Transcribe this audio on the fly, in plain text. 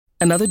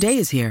Another day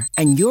is here,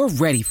 and you're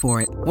ready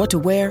for it. What to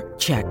wear?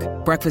 Check.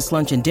 Breakfast,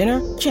 lunch, and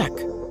dinner? Check.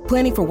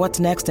 Planning for what's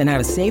next and how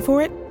to save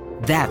for it?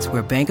 That's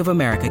where Bank of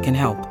America can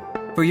help.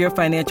 For your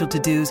financial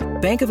to-dos,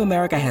 Bank of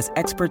America has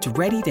experts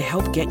ready to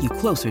help get you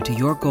closer to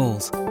your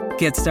goals.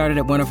 Get started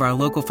at one of our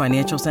local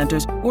financial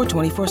centers or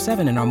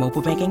 24/7 in our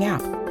mobile banking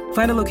app.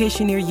 Find a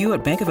location near you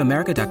at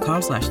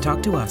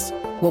bankofamerica.com/talktous.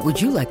 What would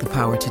you like the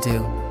power to do?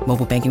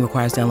 Mobile banking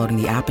requires downloading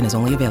the app and is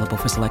only available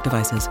for select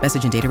devices.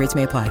 Message and data rates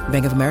may apply.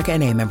 Bank of America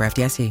N.A., member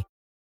FDIC.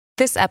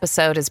 This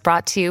episode is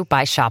brought to you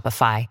by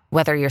Shopify.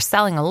 Whether you're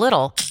selling a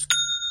little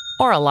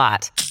or a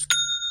lot,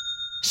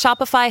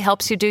 Shopify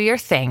helps you do your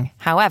thing,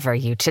 however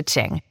you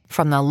cha-ching.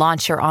 From the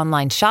launch your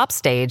online shop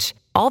stage,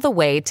 all the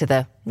way to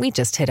the we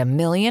just hit 1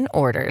 million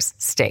orders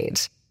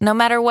stage. No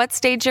matter what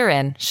stage you're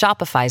in,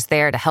 Shopify's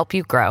there to help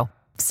you grow.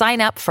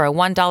 Sign up for a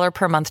 $1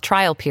 per month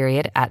trial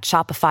period at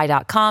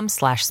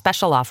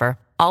shopify.com/special offer,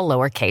 all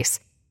lowercase.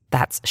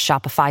 That's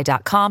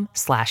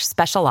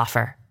shopify.com/special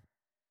offer.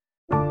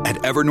 At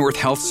Evernorth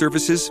Health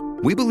Services,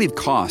 we believe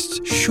costs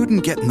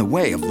shouldn't get in the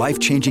way of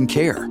life-changing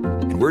care,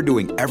 and we're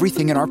doing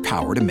everything in our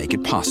power to make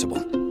it possible.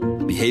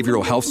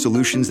 Behavioral health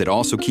solutions that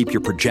also keep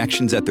your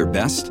projections at their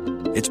best?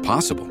 It's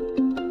possible.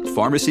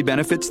 Pharmacy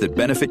benefits that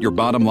benefit your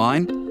bottom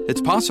line?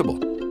 It's possible.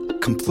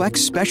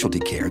 Complex specialty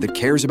care that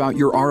cares about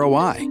your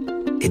ROI?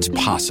 It's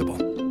possible.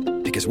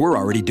 Because we're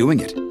already doing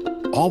it.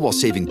 All while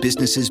saving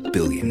businesses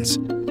billions.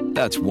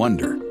 That's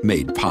Wonder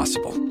made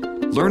possible.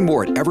 Learn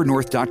more at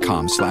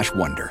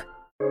evernorth.com/wonder.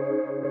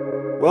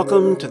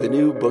 Welcome to the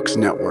New Books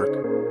Network.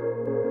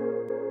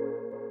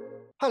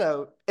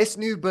 Hello, it's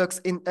New Books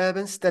in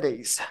Urban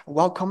Studies.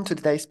 Welcome to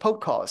today's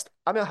podcast.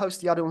 I'm your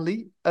host, Yadong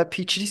Li, a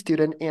PhD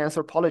student in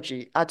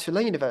anthropology at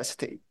Tulane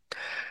University.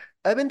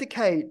 Urban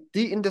decay,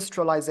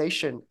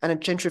 deindustrialization, and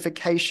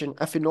gentrification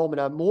are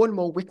phenomena more and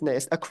more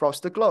witnessed across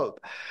the globe.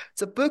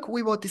 The book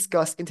we will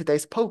discuss in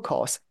today's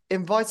podcast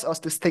invites us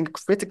to think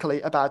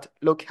critically about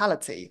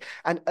locality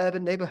and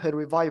urban neighborhood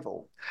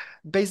revival.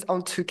 Based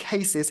on 2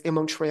 cases in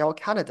Montreal,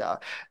 Canada,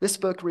 this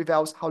book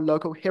reveals how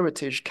local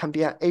heritage can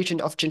be an agent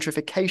of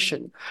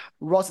gentrification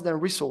rather than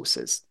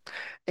resources,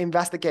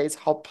 investigates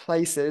how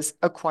places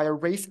acquire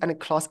race and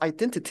class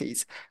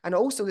identities, and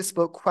also this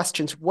book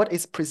questions what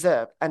is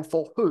preserved and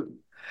for whom.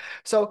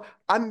 So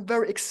I'm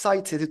very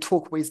excited to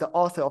talk with the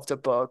author of the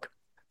book,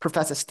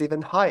 Professor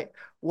Stephen Hai.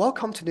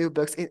 Welcome to New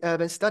Books in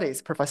Urban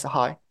Studies, Professor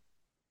Hai.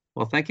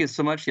 Well, thank you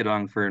so much,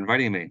 Yadong, for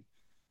inviting me.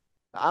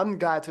 I'm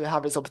glad to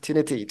have this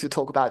opportunity to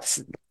talk about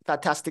this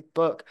fantastic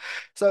book.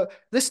 So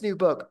this new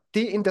book,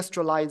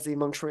 Deindustrializing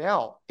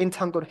Montreal,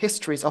 Entangled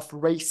Histories of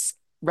Race,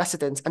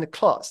 Residence and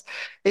Class,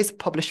 is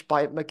published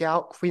by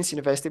McGill-Queen's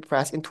University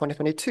Press in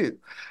 2022.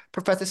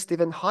 Professor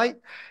Stephen Hai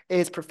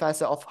is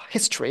Professor of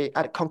History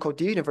at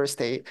Concordia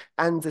University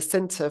and the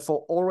Center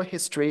for Oral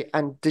History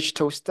and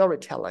Digital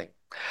Storytelling.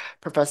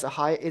 Professor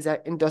Hai is an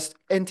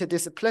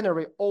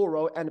interdisciplinary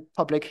oral and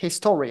public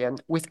historian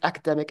with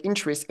academic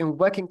interests in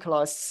working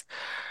class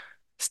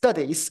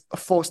studies,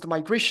 forced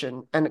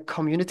migration, and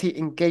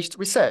community-engaged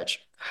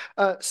research.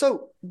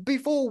 So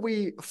before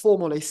we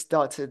formally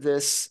started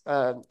this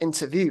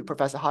interview,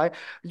 Professor Hai,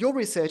 your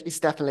research is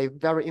definitely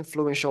very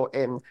influential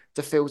in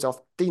the fields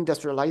of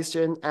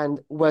deindustrialization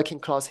and working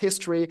class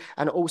history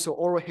and also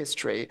oral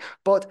history.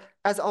 But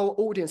as our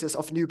audiences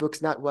of New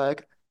Books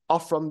Network are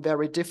from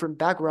very different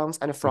backgrounds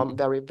and from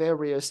very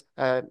various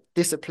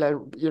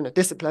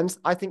disciplines,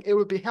 I think it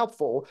would be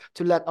helpful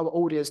to let our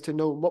audience to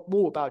know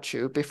more about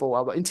you before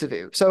our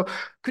interview. So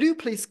could you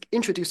please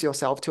introduce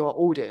yourself to our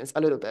audience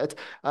a little bit,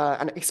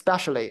 and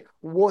especially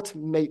what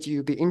made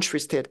you be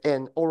interested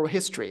in oral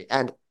history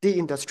and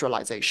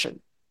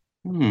deindustrialization?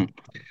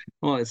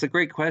 Well, it's a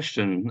great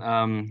question.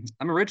 I'm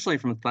originally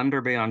from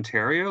Thunder Bay,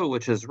 Ontario,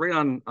 which is right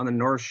on the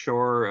north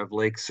shore of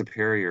Lake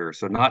Superior,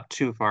 so not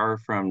too far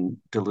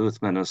from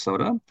Duluth,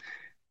 Minnesota.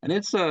 And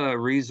it's a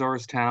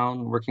resource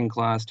town, working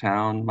class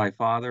town. My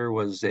father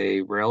was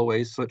a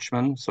railway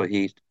switchman, so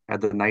he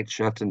had the night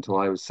shift until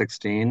I was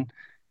 16.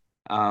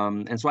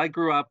 And so I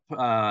grew up,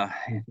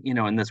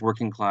 in this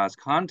working class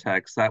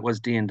context that was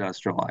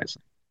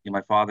deindustrializing.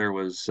 My father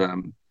was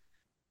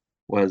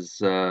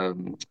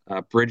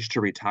bridged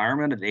to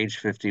retirement at age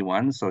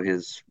 51, so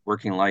his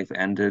working life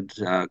ended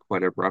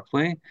quite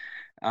abruptly.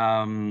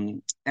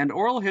 And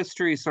oral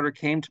history sort of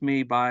came to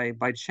me by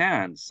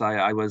chance.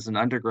 I was an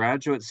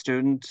undergraduate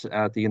student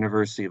at the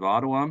University of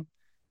Ottawa.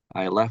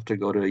 I left to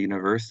go to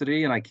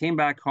university, and I came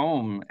back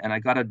home, and I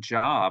got a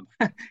job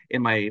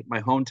in my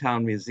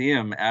hometown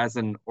museum as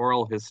an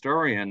oral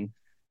historian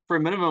for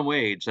minimum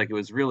wage. Like, it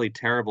was really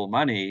terrible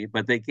money,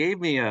 but they gave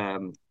me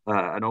an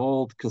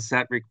old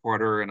cassette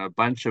recorder and a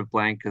bunch of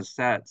blank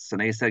cassettes, and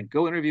they said,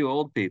 go interview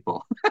old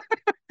people.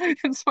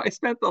 And so I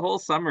spent the whole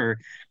summer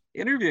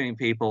interviewing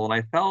people, and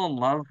I fell in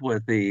love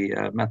with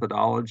the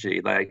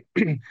methodology. Like,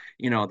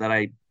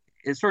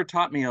 it sort of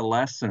taught me a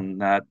lesson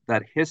that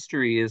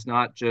history is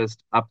not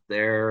just up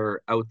there,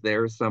 out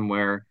there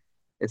somewhere.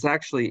 It's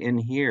actually in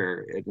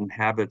here. It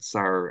inhabits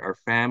our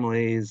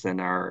families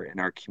and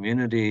our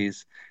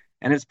communities.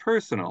 and it's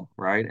personal,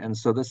 right? And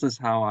so this is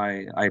how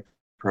I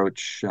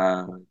approach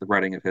the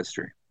writing of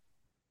history.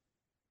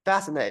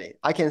 Fascinating.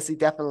 I can see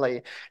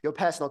definitely your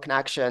personal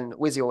connection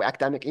with your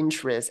academic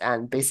interests,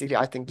 and basically,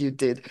 I think you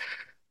did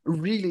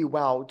really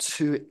well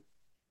to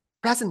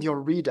present your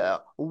reader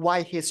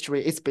why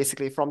history is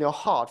basically from your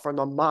heart, from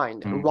your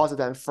mind, Mm. rather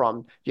than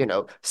from,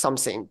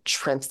 something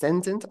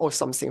transcendent or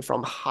something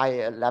from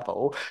higher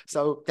level.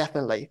 So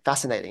definitely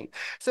fascinating.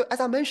 So as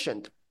I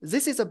mentioned,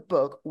 this is a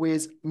book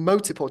with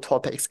multiple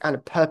topics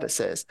and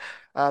purposes.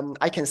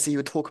 I can see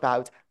you talk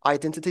about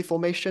identity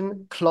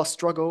formation, class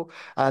struggle,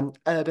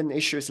 urban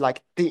issues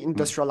like Mm.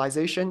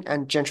 deindustrialization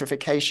and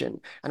gentrification.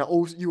 And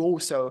also, you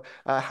also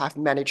have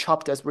many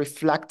chapters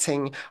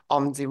reflecting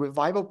on the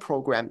revival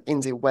program in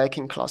the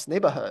working class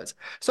neighborhoods.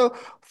 So,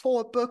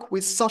 for a book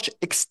with such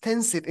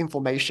extensive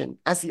information,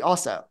 as the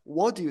author,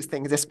 what do you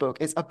think this book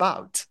is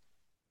about?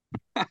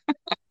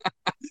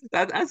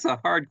 That's a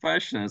hard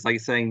question. It's like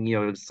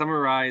saying,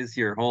 summarize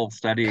your whole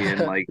study in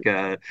like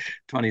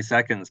 20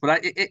 seconds. But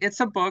it's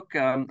a book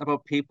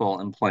about people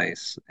and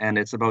place, and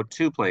it's about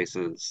two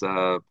places,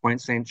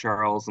 Point St.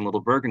 Charles and Little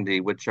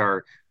Burgundy, which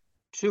are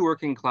two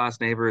working class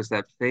neighbors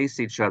that face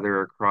each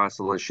other across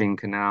the Lachine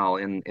Canal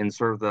in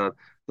sort of the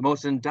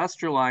most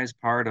industrialized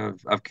part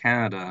of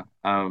Canada.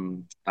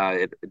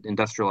 It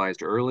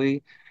industrialized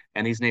early,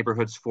 and these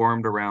neighborhoods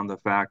formed around the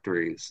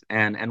factories.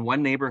 And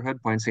one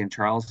neighborhood, Point St.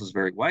 Charles, is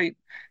very white.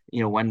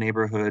 One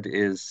neighborhood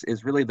is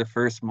really the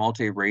first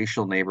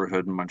multiracial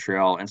neighborhood in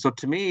Montreal. And so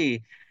to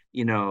me,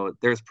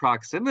 there's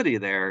proximity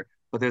there,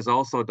 but there's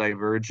also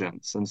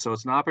divergence. And so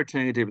it's an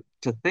opportunity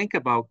to think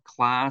about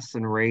class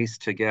and race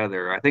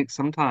together. I think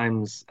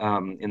sometimes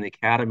in the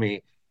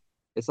academy,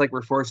 it's like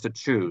we're forced to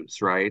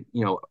choose, right?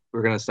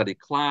 We're going to study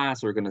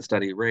class, we're going to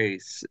study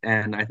race.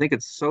 And I think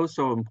it's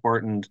so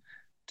important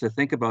to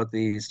think about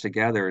these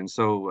together. And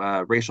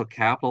so racial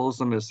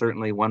capitalism is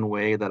certainly one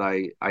way that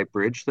I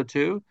bridge the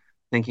two,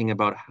 thinking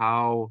about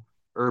how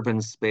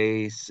urban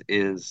space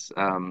is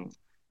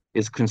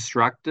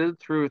constructed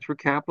through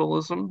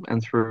capitalism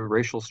and through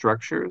racial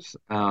structures.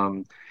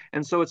 And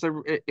so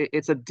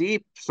it's a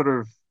deep sort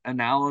of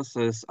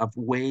analysis of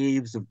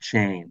waves of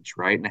change,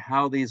 right? And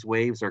how these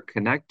waves are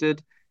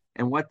connected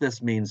and what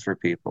this means for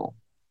people.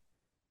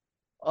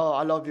 Oh,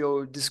 I love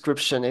your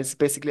description. It's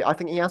basically, I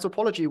think in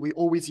anthropology, we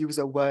always use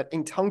the word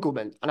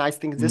entanglement. And I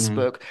think this Mm.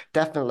 book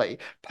definitely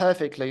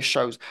perfectly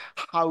shows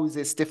how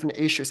these different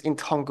issues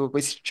entangle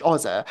with each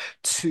other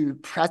to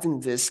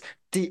present this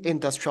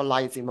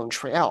deindustrializing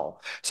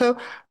Montreal. So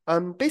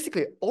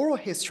basically, oral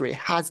history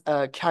has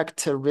a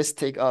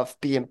characteristic of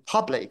being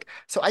public.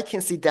 So I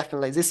can see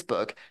definitely this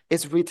book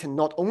is written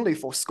not only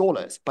for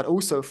scholars, but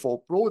also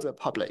for broader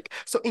public.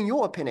 So in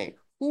your opinion,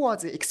 who are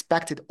the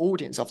expected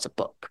audience of the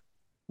book?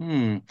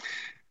 Hmm.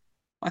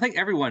 I think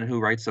everyone who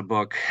writes a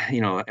book,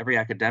 every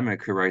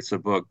academic who writes a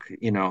book,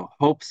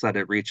 hopes that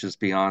it reaches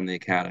beyond the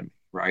academy,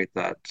 right?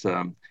 That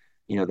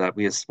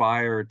we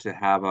aspire to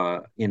have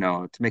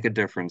to make a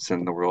difference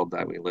in the world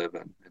that we live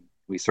in. And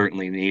we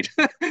certainly need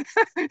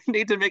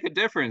need to make a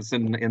difference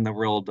in the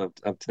world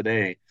of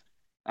today.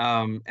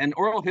 And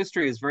oral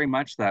history is very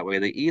much that way.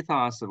 The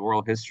ethos of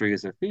oral history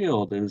as a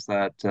field is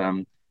that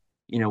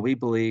we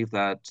believe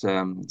that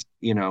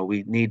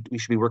we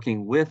should be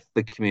working with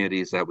the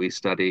communities that we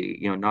study,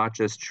 not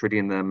just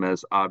treating them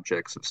as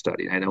objects of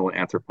study. I know in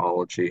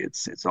anthropology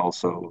it's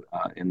also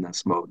in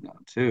this mode now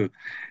too.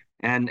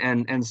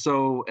 And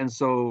so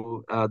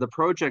the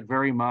project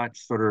very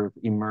much sort of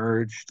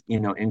emerged,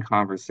 in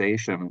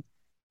conversation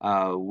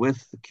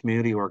with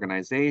community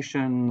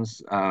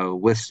organizations,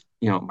 with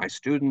my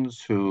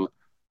students who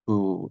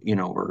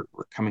were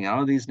coming out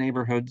of these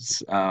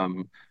neighborhoods.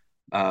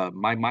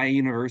 My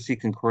university,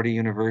 Concordia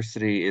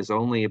University, is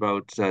only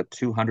about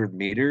 200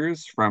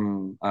 meters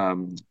from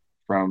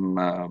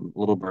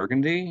Little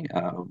Burgundy,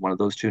 one of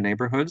those two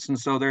neighborhoods, and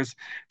so there's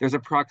a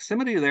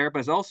proximity there, but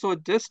it's also a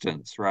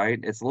distance, right?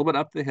 It's a little bit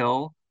up the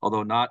hill,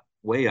 although not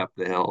way up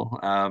the hill.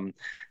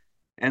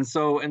 And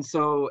so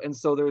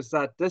there's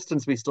that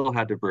distance we still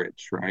had to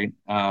bridge, right?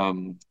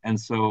 And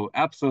so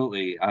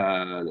absolutely,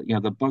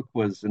 the book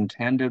was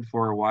intended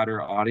for a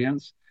wider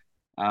audience.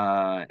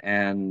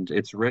 And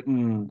it's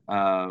written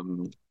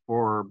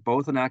for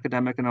both an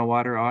academic and a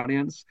wider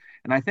audience.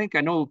 And I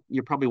know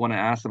you probably want to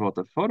ask about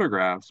the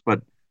photographs,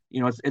 but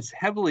it's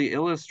heavily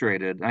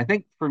illustrated. And I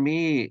think for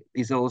me,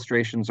 these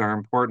illustrations are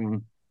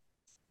important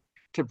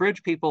to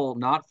bridge people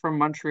not from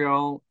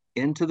Montreal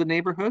into the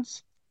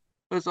neighborhoods.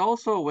 But it's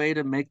also a way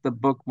to make the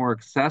book more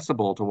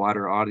accessible to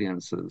wider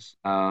audiences.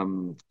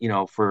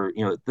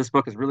 This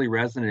book has really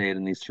resonated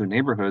in these two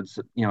neighborhoods,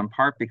 in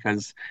part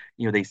because,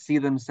 they see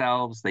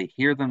themselves, they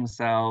hear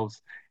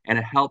themselves, and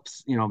it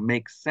helps,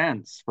 make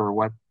sense for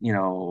what,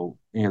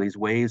 these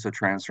waves of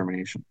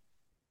transformation.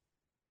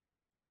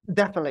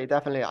 Definitely,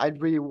 definitely. I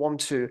really want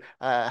to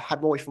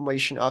have more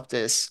information of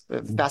this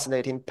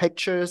fascinating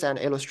pictures and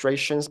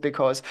illustrations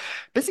because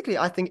basically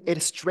I think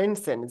it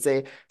strengthens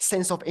the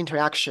sense of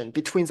interaction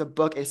between the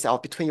book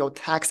itself, between your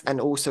text and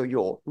also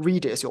your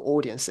readers, your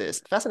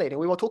audiences. Fascinating.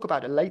 We will talk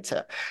about it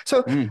later.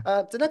 So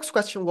Mm. the next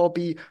question will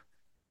be,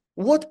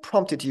 what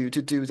prompted you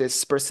to do this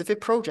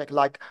specific project?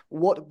 Like,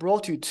 what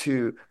brought you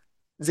to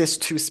these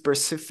two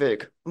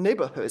specific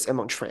neighborhoods in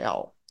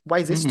Montreal?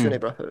 Why these two Hmm.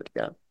 neighborhoods?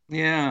 Yeah.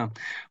 Yeah.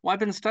 Well, I've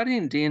been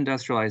studying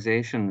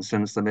deindustrialization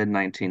since the mid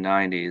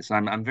 1990s.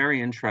 I'm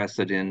very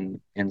interested in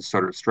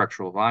sort of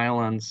structural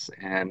violence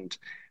and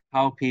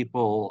how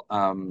people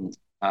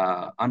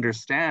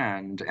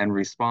understand and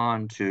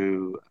respond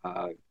to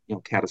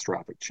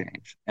catastrophic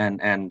change.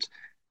 And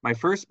my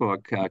first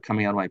book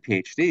coming out of my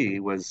PhD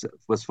was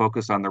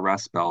focused on the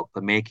Rust Belt,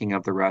 the making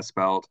of the Rust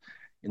Belt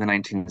in the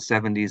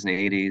 1970s and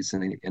 80s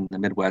in the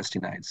Midwest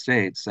United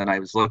States. And I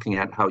was looking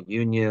at how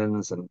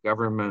unions and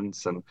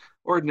governments and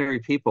ordinary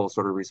people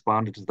sort of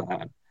responded to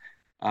that.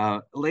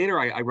 Later,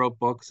 I wrote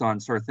books on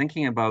sort of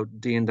thinking about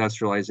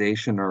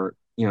deindustrialization or,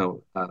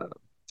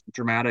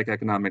 dramatic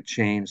economic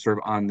change sort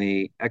of on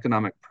the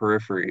economic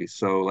periphery.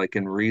 So like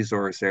in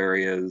resource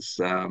areas,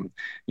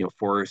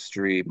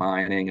 forestry,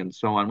 mining, and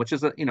so on, which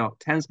is,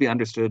 tends to be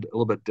understood a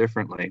little bit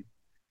differently.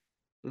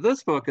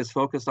 This book is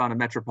focused on a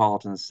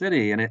metropolitan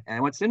city, and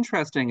what's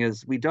interesting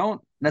is we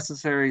don't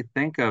necessarily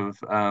think of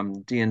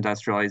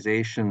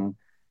deindustrialization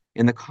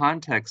in the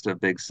context of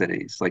big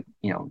cities like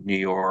New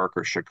York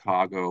or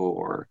Chicago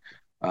or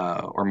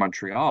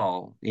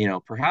Montreal.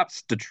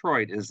 Perhaps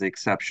Detroit is the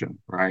exception,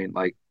 right?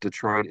 Like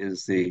Detroit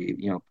is the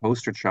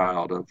poster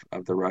child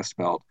of the Rust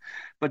Belt,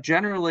 but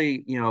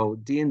generally,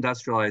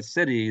 deindustrialized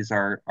cities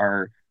are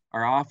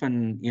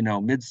often,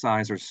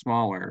 mid-size or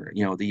smaller,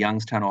 the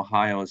Youngstown,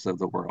 Ohio's of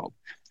the world.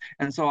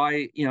 And so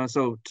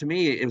so to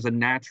me, it was a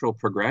natural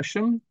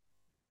progression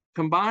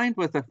combined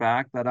with the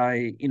fact that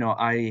I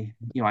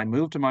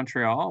moved to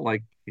Montreal,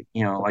 like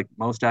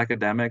most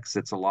academics,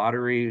 it's a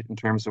lottery in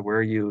terms of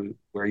where you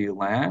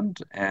land.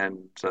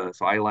 And so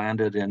I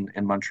landed in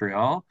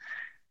Montreal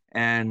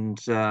and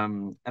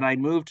I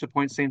moved to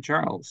Point St.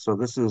 Charles. So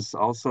this is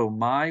also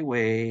my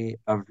way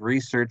of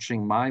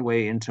researching my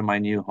way into my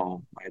new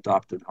home, my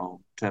adopted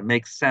home, to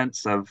make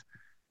sense of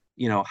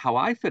how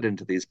I fit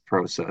into these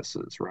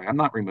processes, right? I'm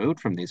not removed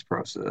from these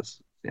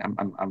processes.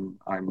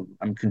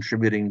 I'm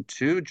contributing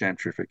to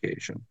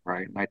gentrification,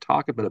 right? And I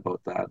talk a bit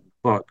about that in the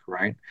book,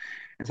 right?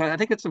 And so I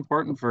think it's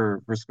important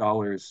for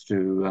scholars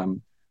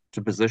to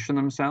position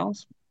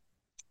themselves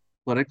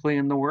politically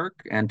in the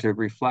work and to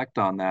reflect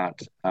on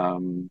that,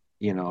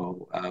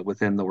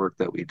 within the work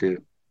that we do.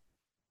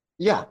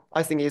 Yeah,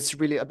 I think it's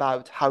really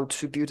about how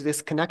to build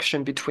this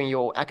connection between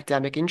your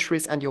academic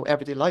interests and your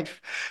everyday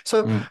life.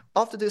 So Mm,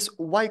 after this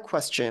why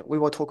question, we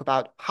will talk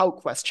about how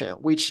question,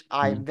 which mm,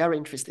 I'm very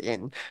interested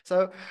in.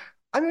 So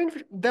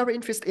very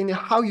interested in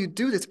how you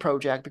do this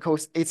project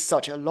because it's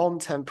such a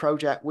long-term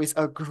project with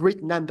a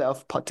great number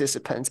of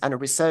participants and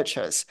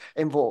researchers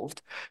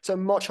involved. So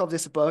much of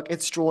this book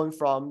is drawn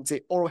from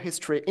the oral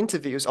history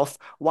interviews of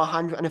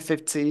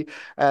 150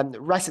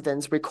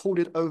 residents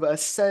recorded over a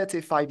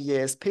 35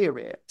 years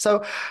period.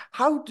 So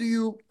how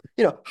do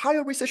how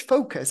your research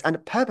focus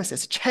and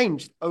purposes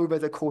changed over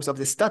the course of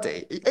this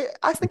study?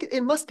 I think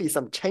it must be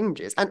some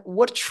changes. And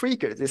what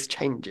triggered these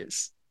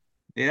changes?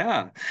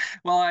 yeah.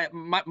 Well,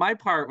 my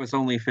part was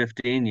only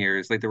 15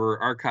 years. Like there were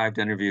archived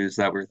interviews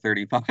that were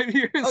 35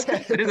 years.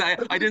 Okay.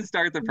 I didn't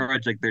start the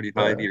project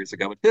 35 Uh, years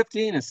ago, but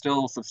 15 is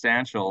still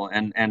substantial.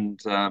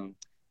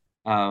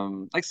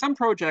 Like some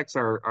projects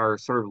are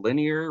sort of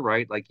linear,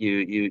 right? Like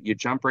you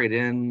jump right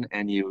in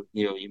and you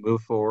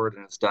move forward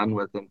and it's done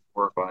within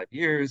 4 or 5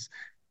 years.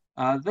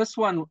 This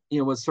one,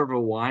 was sort of a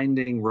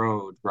winding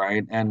road,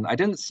 right? And I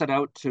didn't set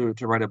out to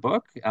write a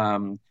book.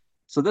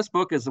 So this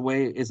book is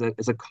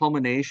a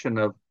culmination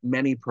of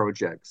many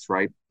projects,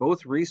 right?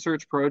 Both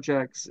research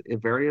projects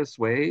in various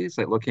ways,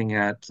 like looking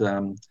at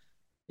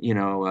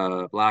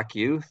Black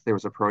youth. There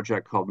was a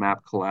project called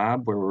Map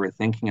Collab where we were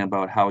thinking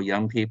about how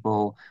young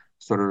people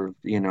sort of,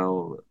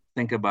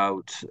 think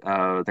about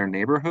their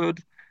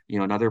neighborhood.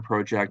 Another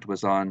project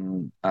was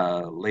on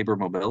labor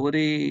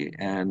mobility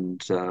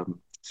and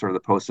sort of the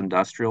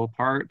post-industrial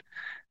part.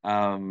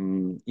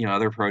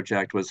 Other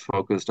project was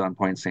focused on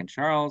Point St.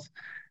 Charles.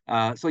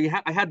 I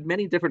had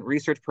many different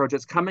research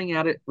projects coming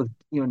at it with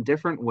in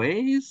different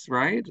ways,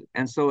 right?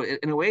 And so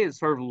in a way, it's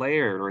sort of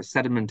layered or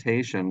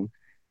sedimentation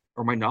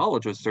or my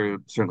knowledge was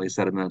certainly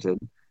sedimented.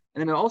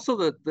 And then also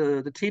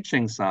the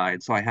teaching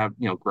side. So I have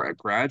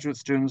graduate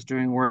students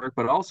doing work,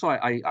 but also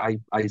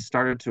I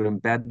started to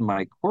embed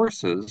my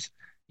courses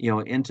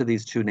into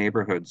these two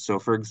neighborhoods. So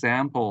for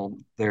example,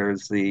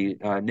 there's the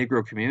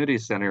Negro Community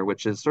Center,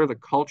 which is sort of the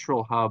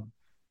cultural hub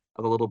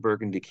of the Little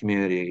Burgundy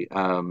community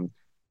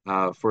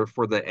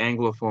for the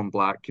Anglophone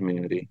Black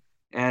community.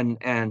 And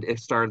it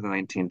started in the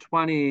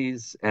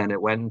 1920s and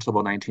it went until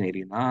about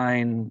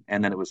 1989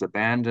 and then it was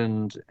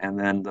abandoned and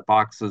then the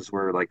boxes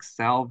were like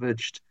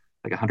salvaged,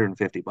 like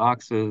 150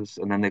 boxes,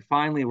 and then they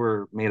finally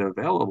were made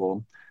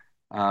available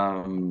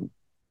Um,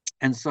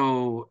 and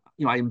so,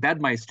 I embed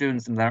my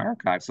students in the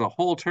archive. So the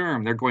whole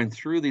term they're going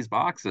through these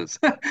boxes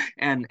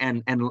and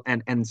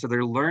so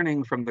they're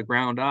learning from the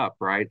ground up,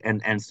 right?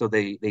 And so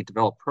they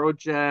develop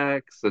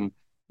projects and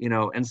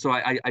so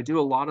I do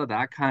a lot of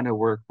that kind of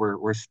work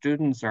where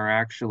students are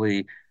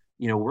actually,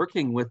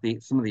 working with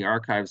some of the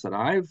archives that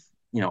I've,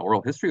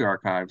 oral history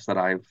archives that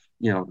I've,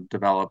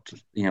 developed,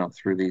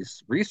 through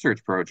these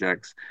research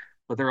projects,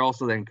 but they're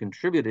also then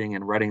contributing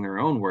and writing their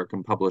own work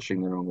and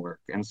publishing their own work.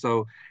 And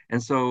so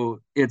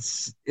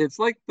it's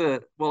like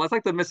it's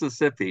like the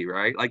Mississippi,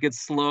 right? Like it's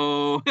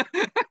slow.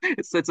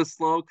 It's a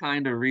slow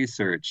kind of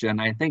research.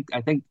 And I think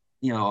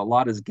a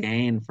lot is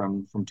gained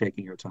from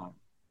taking your time.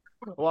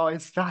 Wow,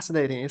 it's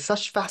fascinating. It's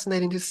such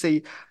fascinating to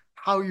see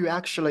how you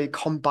actually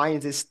combine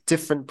this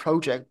different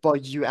project,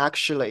 but you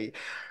actually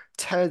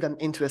turn them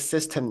into a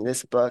system in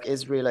this book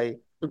is really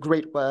a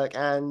great work.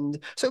 And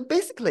so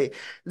basically,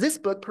 this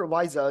book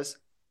provides us,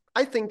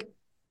 I think,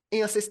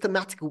 in a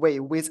systematic way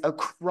with a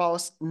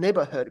cross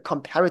neighborhood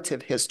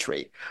comparative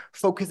history,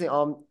 focusing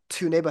on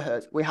two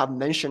neighborhoods we have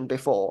mentioned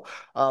before,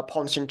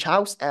 Pont St.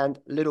 Charles and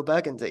Little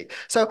Burgundy.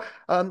 So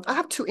I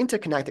have two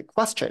interconnected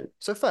questions.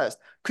 So first,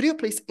 could you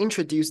please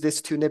introduce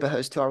these two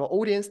neighborhoods to our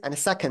audience? And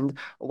second,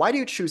 why do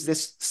you choose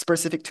this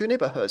specific two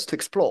neighborhoods to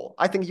explore?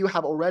 I think you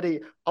have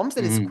already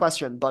answered this Mhm.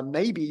 question, but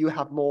maybe you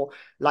have more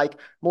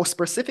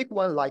specific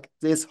one, like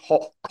this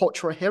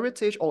cultural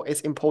heritage or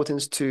its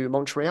importance to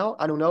Montreal.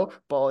 I don't know,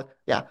 but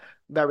yeah,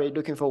 very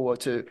looking forward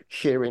to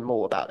hearing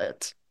more about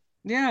it.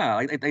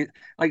 Yeah,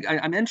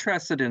 I'm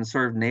interested in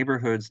sort of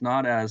neighborhoods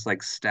not as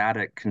like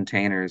static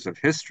containers of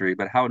history,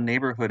 but how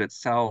neighborhood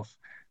itself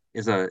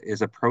is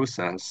a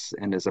process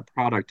and is a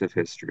product of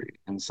history.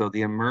 And so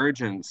the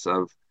emergence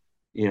of,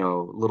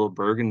 Little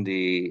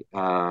Burgundy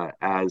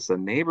as a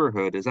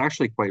neighborhood is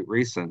actually quite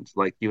recent.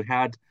 Like you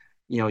had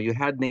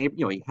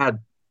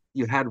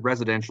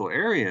residential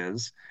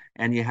areas,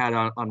 and you had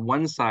on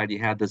one side you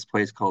had this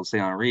place called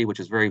Saint Henri, which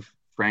is very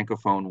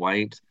francophone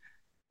white.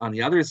 On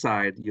the other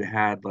side, you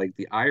had like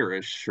the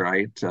Irish,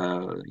 right?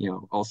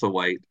 Also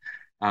white,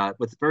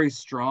 with very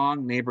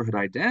strong neighborhood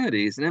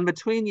identities. And in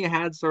between, you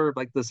had sort of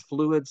like this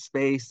fluid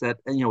space that,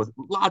 with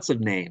lots of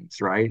names,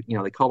 right?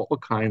 They call it all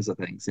kinds of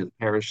things,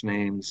 parish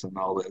names and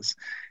all this.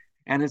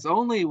 And it's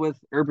only with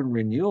urban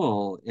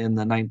renewal in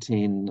the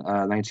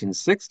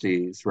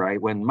 1960s, right,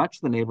 when much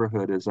of the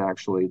neighborhood is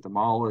actually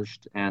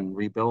demolished and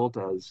rebuilt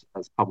as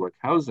public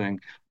housing,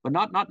 but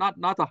not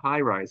the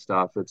high-rise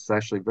stuff. It's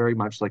actually very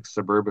much like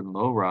suburban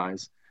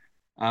low-rise.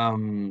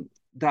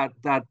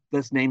 That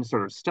this name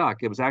sort of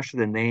stuck. It was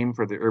actually the name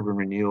for the urban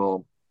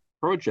renewal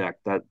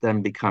project that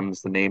then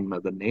becomes the name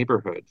of the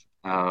neighborhood.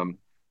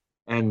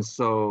 And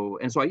so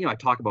I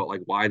talk about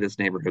like why this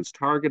neighborhood's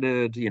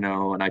targeted,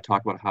 and I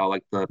talk about how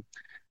like the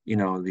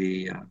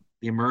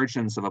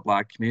emergence of a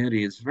Black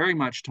community is very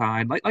much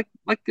tied, like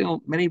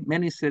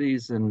many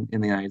cities in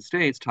the United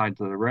States, tied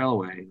to the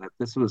railway. That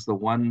this was the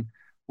one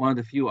of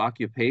the few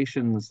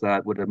occupations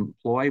that would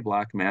employ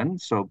Black men.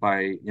 So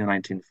by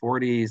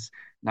 1940s,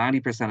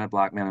 90% of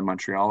Black men in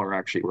Montreal are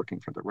actually working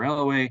for the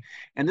railway.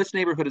 And this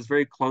neighborhood is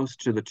very close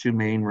to the two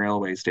main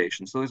railway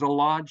stations. So there's a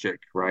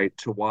logic, right,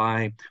 to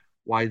why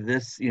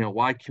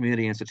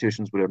community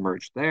institutions would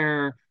emerge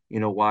there,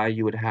 why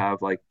you would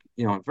have like,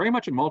 very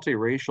much a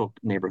multiracial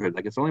neighborhood.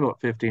 Like it's only about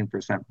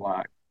 15%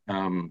 Black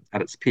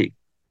at its peak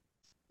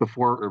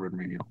before urban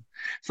renewal.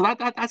 So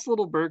that's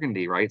Little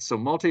Burgundy, right? So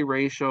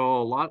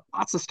multiracial,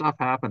 lots of stuff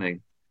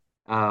happening.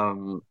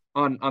 On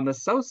the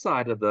south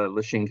side of the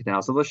Lachine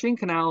Canal. So Lachine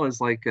Canal is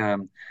like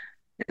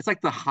it's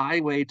like the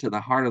highway to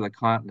the heart of the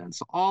continent.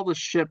 So all the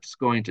ships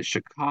going to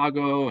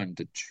Chicago and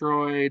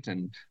Detroit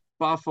and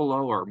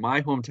Buffalo, or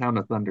my hometown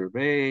of Thunder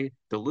Bay,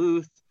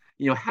 Duluth,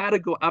 had to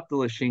go up the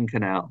Lachine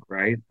Canal,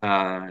 right?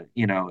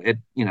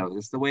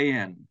 It's the way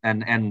in.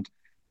 And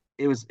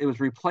it was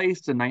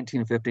replaced in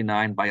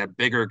 1959 by a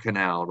bigger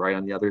canal right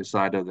on the other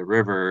side of the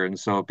river, and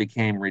so it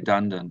became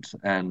redundant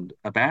and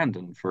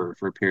abandoned for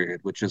a period,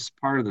 which is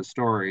part of the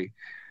story,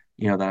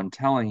 that I'm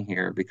telling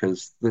here,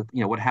 because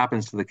what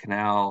happens to the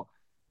canal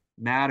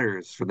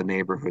matters for the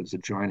neighborhoods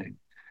adjoining.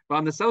 But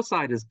on the south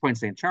side is Point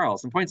St.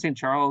 Charles, and Point St.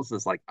 Charles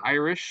is like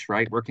Irish,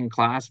 right, working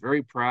class,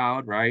 very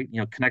proud, right,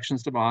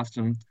 connections to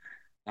Boston.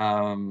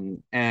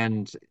 And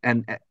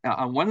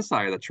on one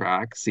side of the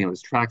tracks,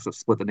 there's tracks that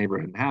split the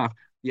neighborhood in half.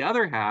 The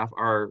other half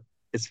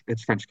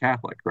it's French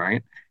Catholic,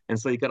 right? And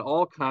so you got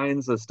all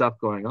kinds of stuff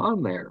going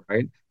on there,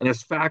 right? And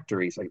there's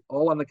factories like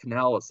all on the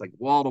canal. It's like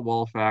wall to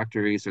wall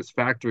factories. There's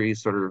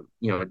factories sort of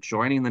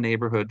adjoining the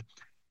neighborhood.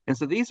 And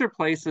so these are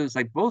places,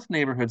 like both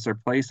neighborhoods are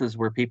places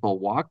where people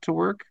walk to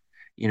work.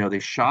 They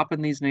shop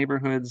in these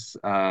neighborhoods.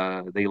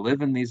 They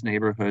live in these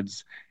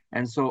neighborhoods.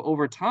 And so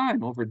over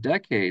time, over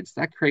decades,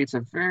 that creates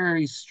a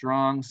very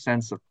strong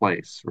sense of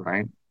place,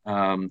 right?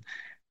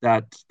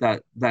 That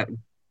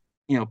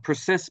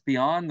persists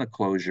beyond the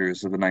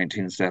closures of the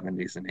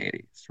 1970s and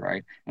 80s,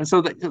 right? And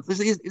so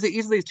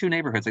these two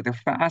neighborhoods, like they're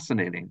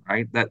fascinating,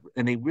 right?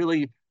 And they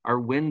really are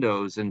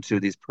windows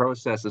into these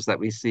processes that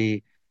we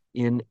see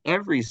in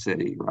every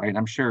city, right?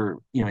 I'm sure,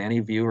 any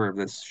viewer of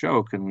this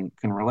show can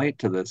relate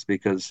to this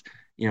because,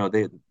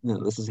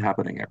 this is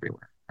happening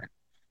everywhere. Right?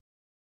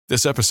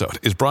 This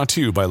episode is brought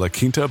to you by La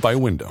Quinta by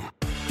Wyndham.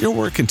 Your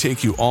work can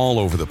take you all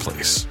over the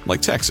place,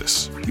 like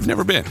Texas. You've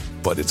never been,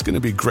 but it's going to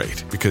be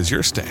great because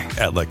you're staying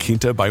at La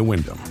Quinta by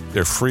Wyndham.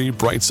 Their free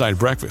Bright Side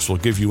breakfast will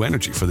give you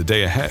energy for the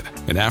day ahead.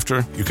 And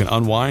after, you can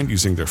unwind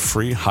using their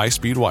free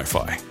high-speed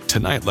Wi-Fi.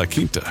 Tonight, La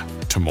Quinta.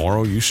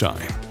 Tomorrow, you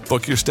shine.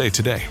 Book your stay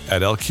today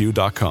at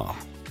lq.com.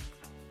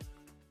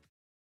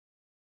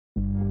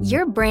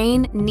 Your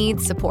brain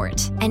needs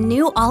support, and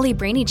new Ollie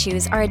Brainy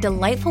Chews are a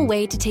delightful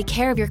way to take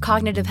care of your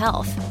cognitive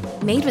health.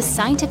 Made with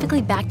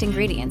scientifically backed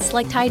ingredients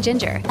like Thai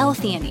ginger,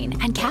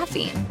 L-theanine, and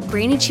caffeine,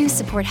 Brainy Chews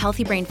support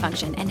healthy brain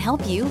function and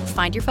help you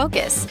find your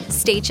focus,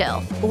 stay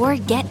chill, or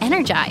get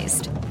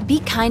energized.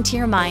 Be kind to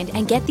your mind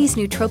and get these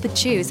nootropic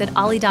chews at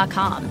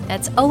ollie.com.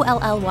 That's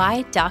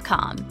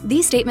OLLY.com.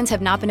 These statements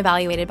have not been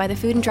evaluated by the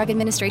Food and Drug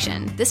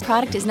Administration. This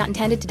product is not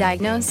intended to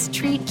diagnose,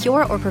 treat,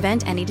 cure, or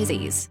prevent any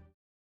disease.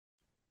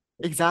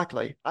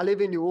 Exactly. I live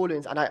in New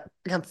Orleans, and I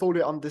can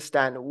fully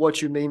understand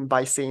what you mean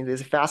by seeing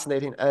these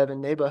fascinating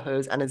urban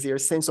neighborhoods and their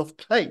sense of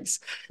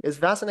place. It's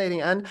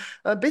fascinating. And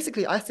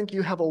basically, I think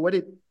you have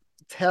already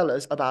tell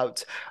us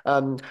about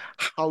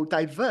how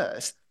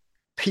diverse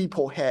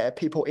people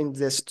in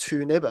this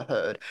two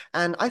neighborhood.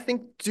 And I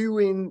think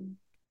doing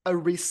a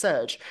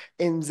research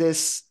in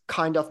this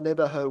kind of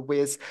neighborhood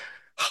with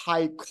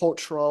high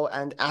cultural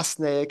and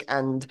ethnic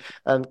and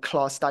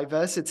class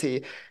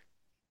diversity,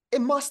 it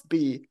must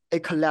be a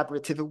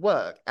collaborative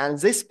work. And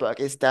this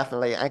book is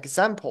definitely an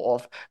example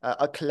of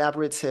a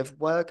collaborative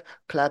work,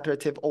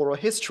 collaborative oral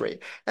history.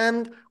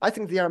 And I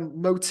think there are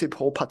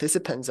multiple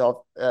participants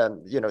for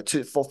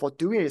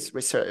doing this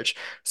research.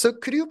 So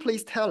could you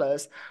please tell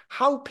us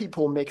how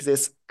people make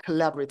this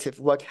collaborative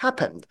work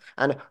happen,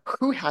 and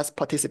who has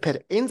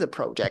participated in the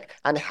project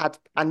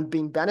and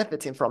been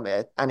benefiting from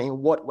it, and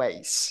in what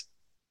ways?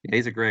 Yeah,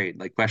 these are great,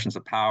 like questions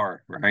of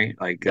power, right?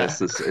 Like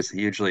this is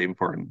hugely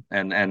important,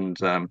 and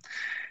so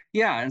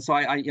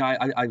I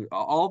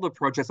all the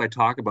projects I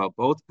talk about,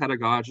 both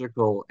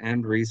pedagogical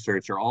and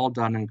research, are all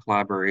done in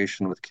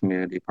collaboration with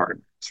community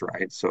partners,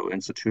 right? So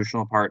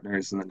institutional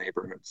partners in the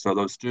neighborhood. So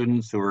those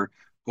students who are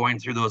going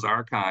through those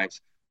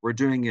archives, we're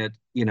doing it,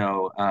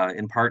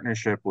 in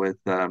partnership with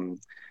the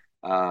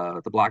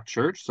Black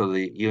Church, so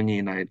the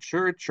Union United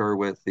Church, or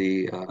with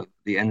the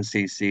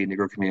NCC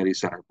Negro Community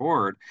Center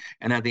Board.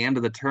 And at the end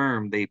of the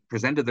term, they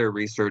presented their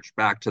research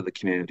back to the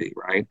community,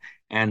 right?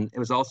 And it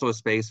was also a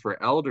space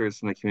for elders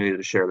from the community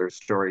to share their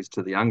stories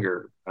to the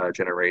younger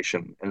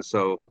generation. And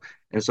so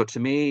to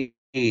me,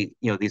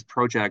 these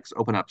projects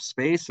open up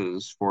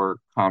spaces for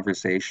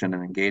conversation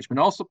and engagement,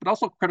 but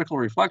also critical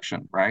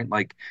reflection, right?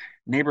 Like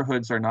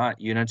neighborhoods are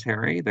not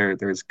unitary.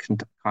 There's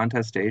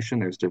contestation,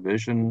 there's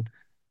division,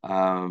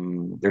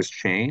 there's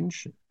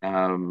change,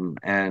 and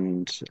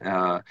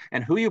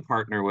who you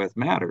partner with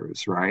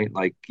matters, right?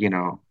 Like,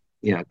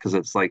 because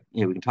it's like,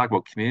 we can talk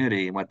about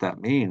community and what that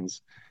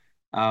means.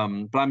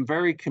 But I'm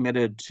very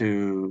committed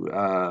to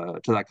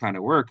that kind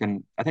of work,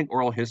 and I think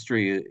oral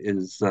history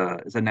is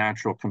a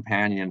natural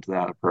companion to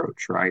that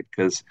approach, right?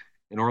 Because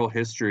in oral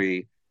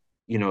history,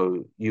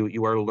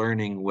 you are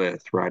learning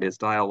with, right? It's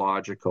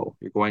dialogical.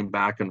 You're going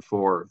back and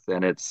forth,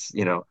 and it's,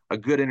 a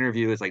good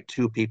interview is like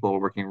two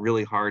people working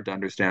really hard to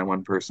understand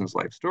one person's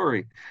life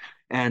story,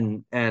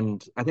 and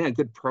I think a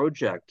good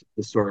project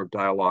is sort of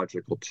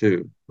dialogical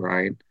too,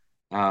 right?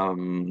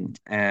 And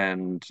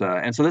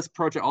so this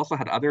project also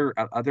had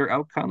other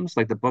outcomes.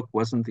 Like the book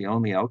wasn't the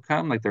only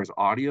outcome. Like there's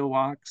audio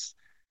walks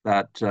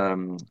that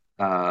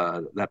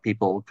that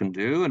people can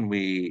do, and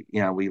we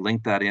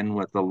link that in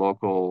with the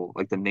local,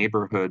 like the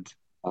neighborhood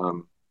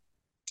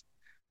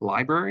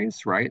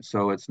libraries, right?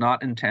 So it's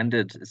not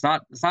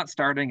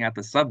starting at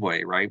the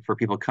subway, right? For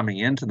people coming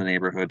into the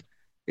neighborhood,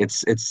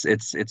 it's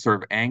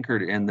sort of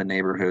anchored in the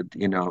neighborhood,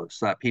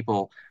 so that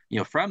people,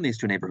 from these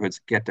two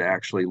neighborhoods get to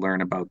actually learn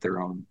about their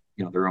own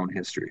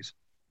histories.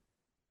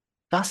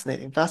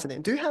 Fascinating.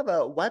 Do you have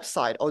a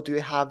website, or do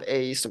you have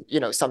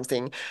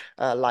something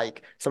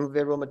like some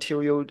visual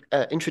material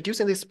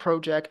introducing this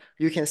project?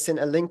 You can send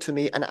a link to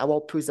me, and I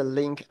will put the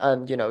link,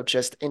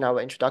 just in our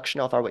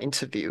introduction of our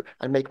interview,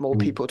 and make more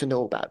people to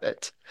know about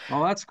it.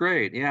 Oh, that's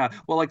great. Yeah.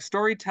 Well, like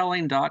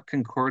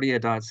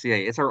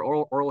storytelling.concordia.ca. It's our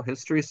oral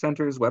history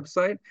center's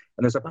website, and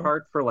there's a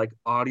part for like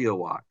audio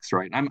walks,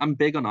 right? I'm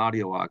big on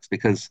audio walks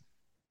because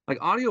like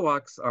audio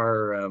walks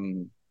are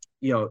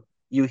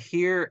you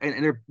hear,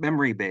 and they're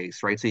memory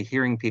based, right? So you're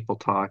hearing people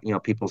talk,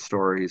 people's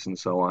stories and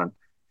so on.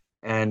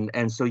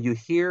 And so you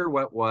hear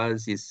what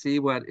was, you see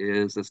what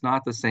is, it's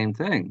not the same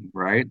thing,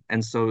 right?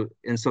 And so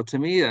to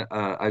me,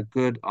 a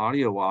good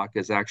audio walk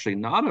is actually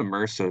not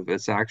immersive.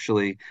 It's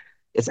actually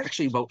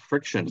about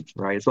friction,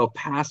 right? It's about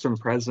past and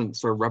present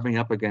sort of rubbing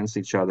up against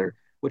each other,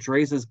 which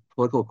raises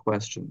political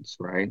questions,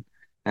 right?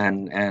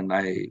 And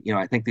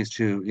I think these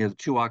two, the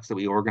two walks that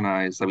we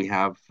organize, that we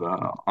have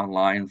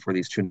online for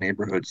these two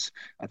neighborhoods,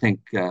 I think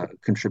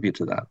contribute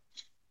to that.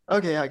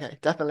 Okay,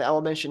 definitely. I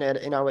will mention it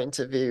in our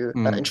interview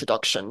Mm,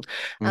 introduction.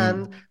 mm,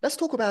 And let's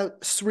talk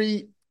about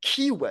three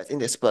keywords in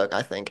this book,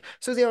 I think.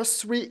 So there are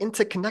three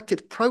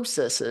interconnected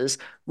processes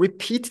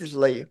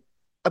repeatedly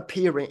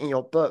appearing in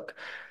your book.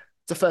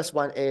 The first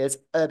one is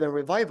urban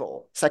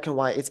revival. Second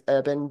one is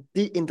urban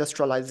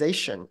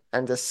deindustrialization.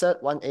 And the third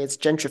one is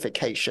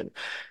gentrification.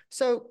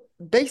 So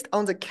based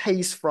on the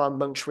case from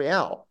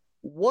Montreal,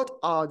 what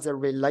are the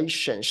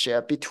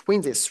relationship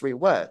between these three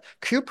words?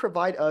 Could you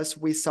provide us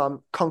with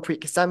some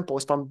concrete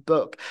examples from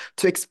book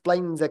to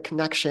explain the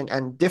connection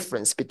and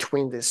difference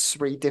between these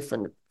three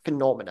different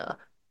phenomena?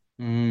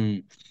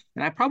 mm.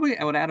 And I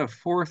would add a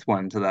fourth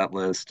one to that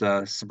list,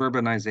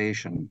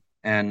 suburbanization.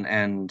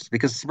 And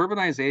because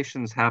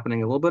suburbanization is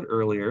happening a little bit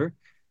earlier.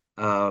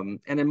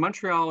 And in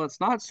Montreal, it's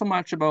not so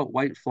much about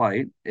white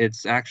flight.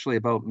 It's actually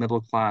about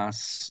middle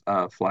class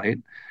flight.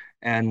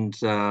 And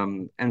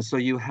so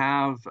you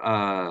have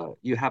out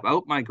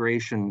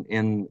migration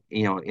in the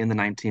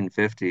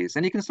 1950s.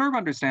 And you can sort of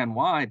understand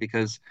why,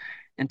 because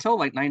until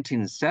like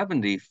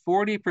 1970,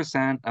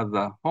 40% of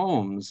the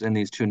homes in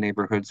these two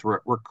neighborhoods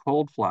were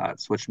cold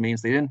flats, which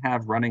means they didn't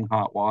have running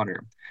hot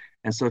water.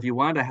 And so if you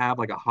wanted to have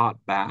like a hot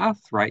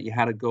bath, right, you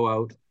had to go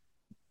out,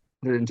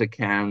 put it into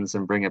cans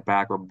and bring it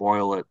back, or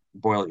boil it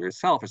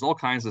yourself. There's all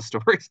kinds of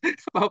stories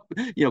about,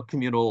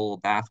 communal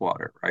bath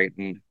water, right?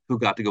 And who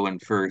got to go in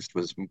first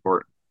was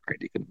important,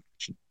 right? You can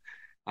imagine.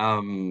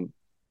 Um,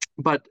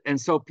 and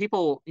so if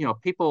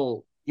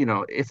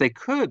they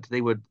could,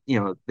 they would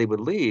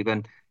leave.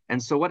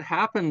 And so what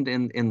happened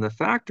in the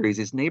factories,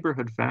 these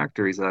neighborhood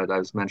factories that I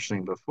was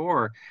mentioning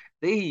before,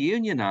 they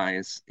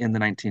unionize in the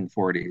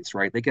 1940s,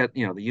 right? They get,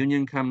 the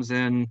union comes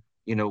in,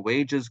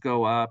 wages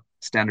go up,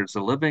 standards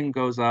of living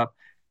goes up,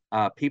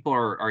 people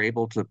are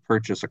able to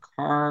purchase a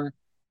car,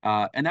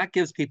 and that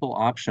gives people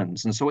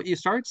options. And so what you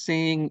start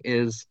seeing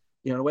is,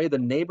 in a way, the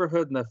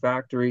neighborhood and the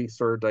factory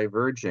sort of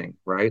diverging,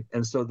 right?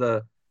 And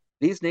so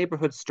these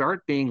neighborhoods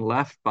start being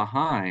left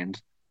behind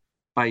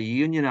by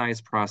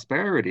unionized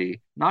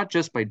prosperity, not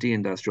just by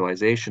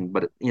deindustrialization,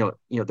 but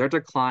their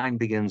decline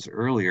begins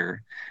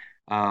earlier.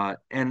 And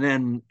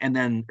then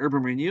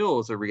urban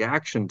renewal is a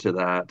reaction to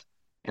that.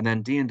 And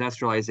then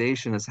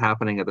deindustrialization is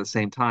happening at the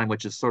same time,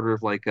 which is sort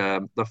of like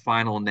the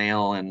final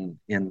nail in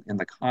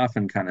the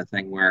coffin kind of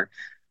thing, where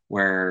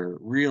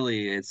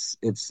really it's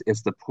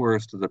the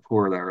poorest of the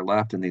poor that are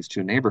left in these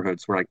two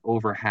neighborhoods, where like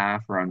over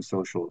half are on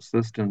social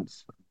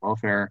assistance,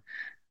 welfare,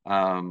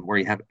 where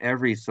you have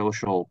every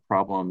social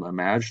problem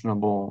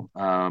imaginable.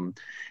 And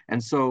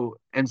so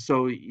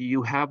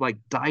you have like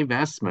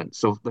divestment.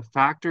 So the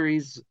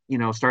factories,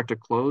 start to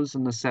close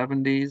in the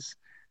 70s.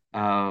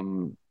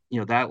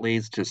 That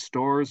leads to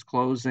stores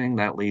closing,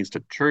 that leads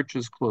to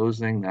churches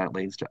closing, that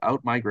leads to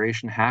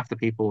out-migration. Half the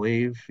people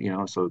leave,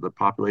 so the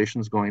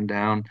population's going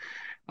down.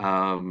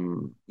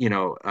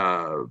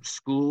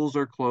 Schools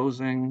are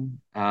closing.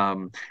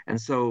 And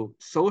so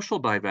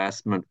social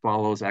divestment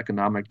follows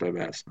economic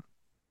divestment.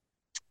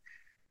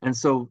 And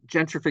so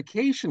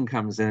gentrification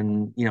comes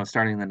in,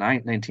 starting in the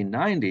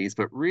 1990s,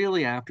 but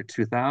really after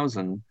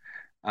 2000,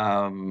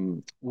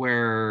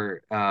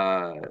 where,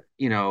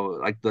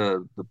 like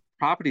the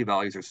property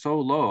values are so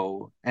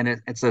low, and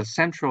it's a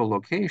central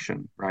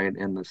location, right,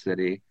 in the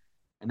city.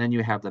 And then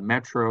you have the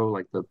metro,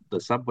 like the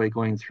subway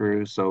going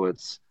through. So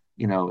it's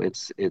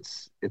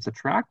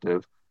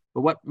attractive.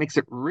 But what makes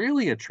it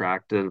really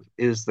attractive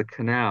is the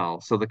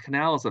canal. So the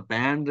canal is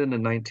abandoned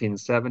in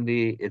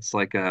 1970. It's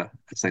like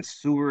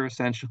sewer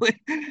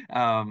essentially,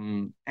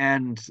 and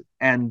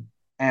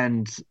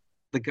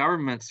the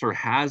government sort of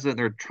has it.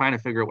 They're trying to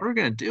figure out what are we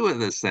going to do with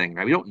this thing.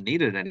 Right? We don't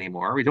need it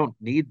anymore. We don't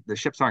need the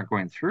ships aren't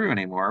going through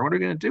anymore. What are we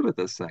going to do with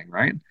this thing,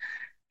 right?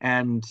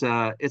 And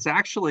it's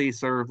actually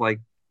sort of like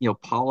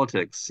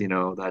politics,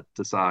 that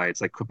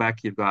decides. Like Quebec,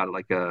 you've got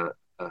like an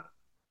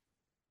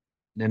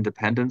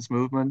independence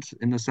movement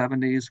in the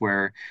 70s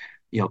where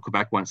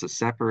Quebec wants to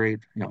separate,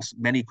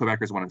 many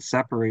Quebecers want to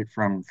separate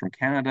from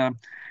Canada.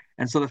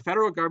 And so the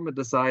federal government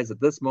decides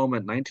at this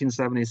moment,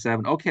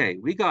 1977, okay,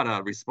 we got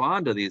to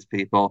respond to these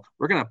people.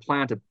 We're going to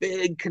plant a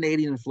big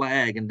Canadian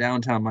flag in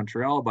downtown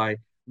Montreal by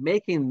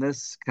making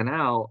this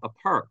canal a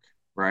park,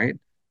 right?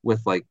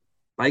 With like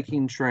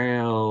biking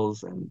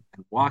trails and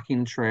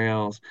walking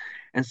trails.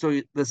 And so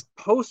this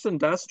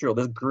post-industrial,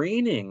 this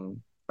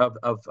greening of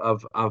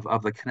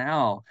the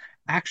canal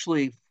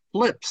actually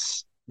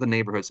flips the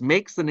neighborhoods,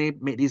 makes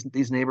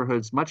these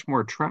neighborhoods much more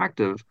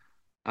attractive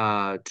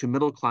to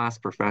middle class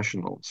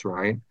professionals,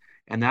 right?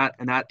 And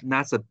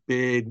that's a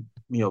big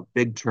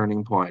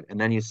turning point. And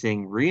then you're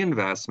seeing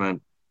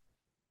reinvestment,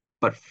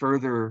 but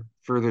further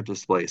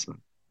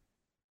displacement.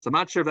 So I'm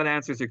not sure if that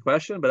answers your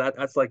question, but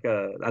that's like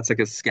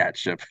a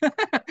sketch of,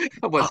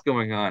 of what's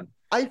going on.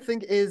 I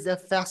think is a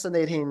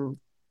fascinating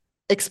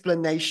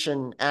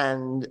explanation,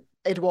 and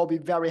it will be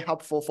very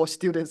helpful for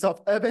students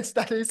of urban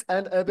studies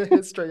and urban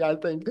history. I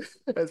think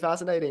it's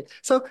fascinating.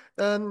 So,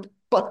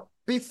 but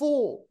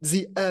before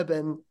the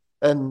urban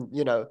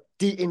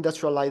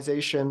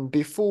deindustrialization,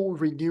 before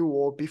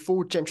renewal,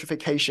 before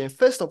gentrification,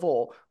 first of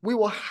all, we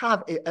will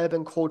have a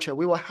urban culture.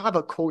 We will have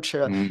a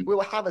culture. We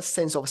will have a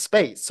sense of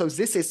space. So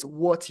this is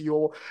what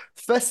your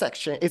first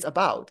section is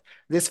about.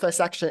 This first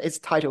section is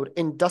titled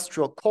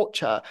Industrial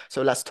Culture.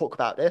 So let's talk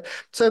about it.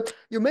 So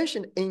you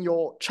mentioned in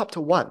your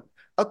chapter 1,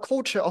 a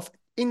culture of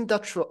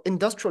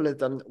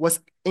industrialism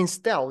was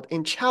instilled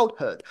in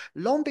childhood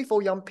long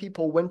before young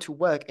people went to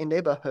work in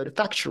neighborhood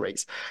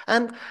factories.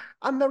 And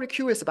I'm very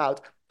curious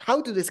about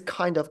how do this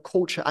kind of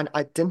culture and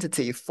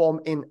identity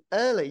form in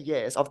early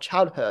years of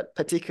childhood,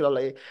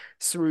 particularly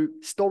through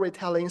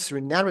storytelling,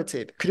 through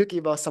narrative? Could you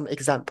give us some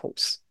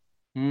examples?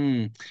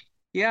 Mm.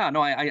 Yeah,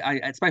 no,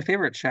 it's my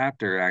favorite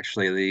chapter,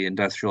 actually, the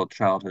industrial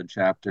childhood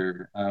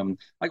chapter.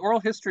 Like oral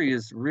history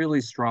is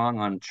really strong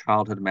on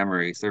childhood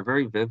memories. They're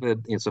very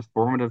vivid. It's a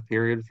formative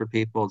period for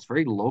people. It's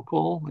very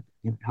local, like,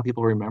 how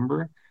people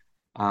remember.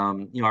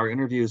 Our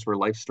interviews were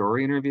life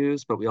story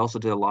interviews, but we also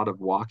did a lot of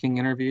walking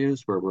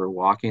interviews where we're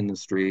walking the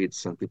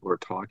streets and people were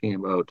talking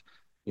about,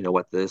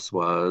 what this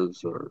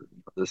was or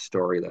this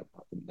story that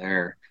happened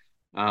there.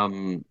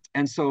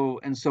 And so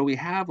we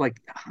have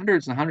like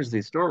hundreds and hundreds of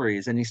these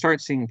stories, and you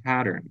start seeing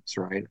patterns,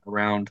 right?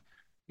 Around,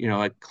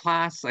 like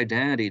class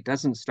identity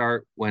doesn't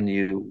start when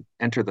you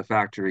enter the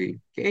factory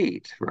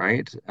gate,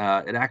 right?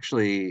 It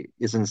actually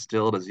is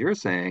instilled, as you're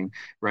saying,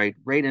 right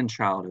in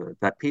childhood,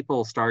 that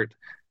people start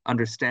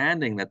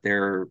understanding that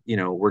they're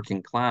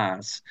working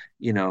class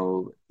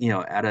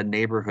at a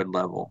neighborhood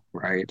level,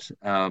 right?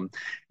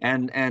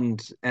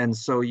 And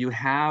so you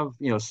have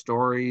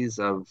stories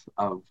of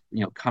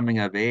coming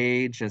of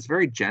age, and it's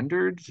very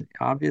gendered,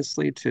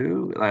 obviously,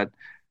 too,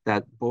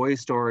 that boy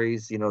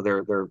stories,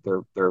 they're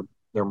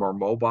more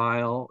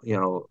mobile.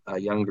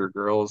 Younger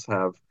girls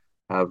have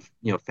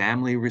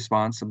family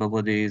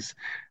responsibilities,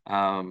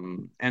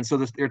 and so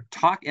they're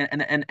talking,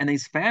 and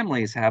these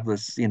families have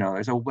this,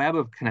 there's a web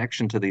of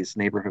connection to these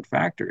neighborhood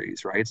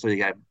factories, right? So you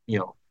got,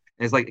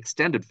 it's like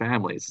extended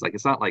families. Like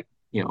it's not like,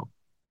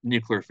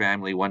 nuclear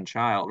family, one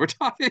child. We're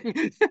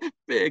talking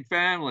big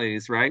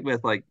families, right?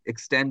 With like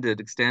extended,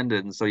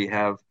 and so you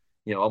have,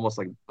 almost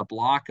like a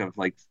block of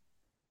like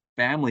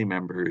family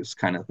members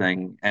kind of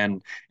thing,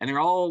 and they're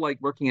all like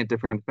working at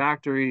different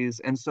factories,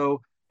 and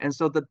so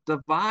the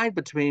divide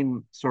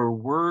between sort of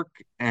work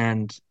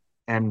and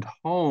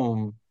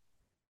home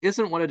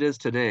isn't what it is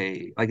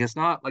today. Like it's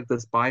not like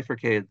this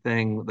bifurcated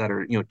thing that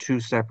are, two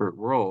separate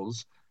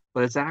worlds,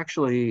 but it's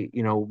actually,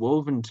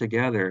 woven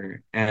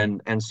together.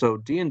 And so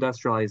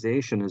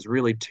deindustrialization is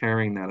really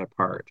tearing that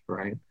apart,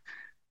 right?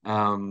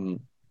 Um,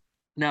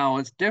 Now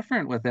it's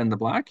different within the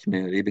Black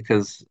community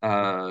because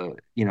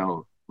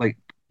like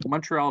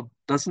Montreal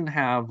doesn't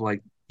have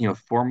like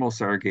formal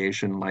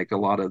segregation like a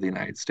lot of the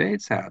United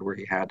States had, where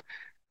you had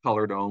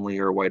colored only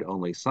or white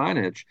only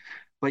signage,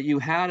 but you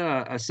had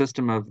a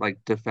system of like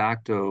de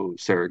facto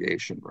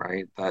segregation,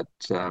 right? That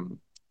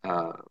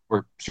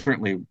were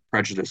certainly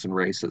prejudice and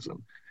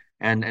racism,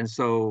 and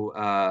so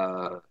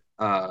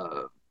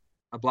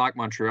a Black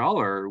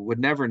Montrealer would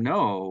never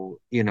know,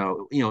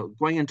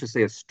 going into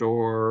say a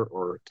store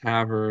or a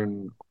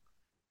tavern,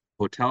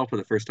 hotel for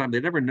the first time,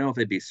 they'd never know if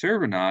they'd be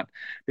served or not,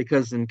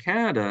 because in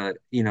Canada,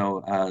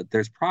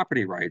 there's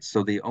property rights,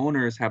 so the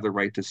owners have the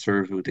right to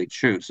serve who they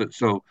choose.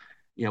 So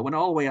went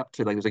all the way up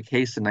to like there's a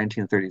case in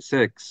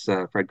 1936,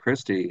 Fred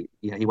Christie,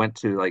 he went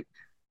to like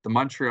the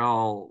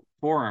Montreal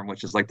Forum,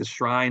 which is like the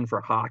shrine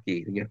for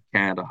hockey,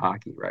 Canada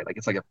hockey, right? Like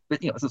it's like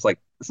this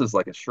is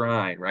like a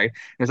shrine, right?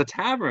 There's a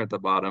tavern at the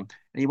bottom,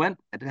 and he went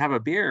to have a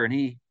beer, and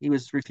he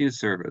was refused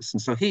service,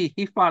 and so he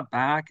fought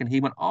back, and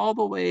he went all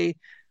the way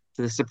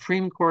to the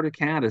Supreme Court of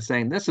Canada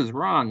saying this is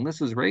wrong, this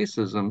is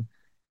racism.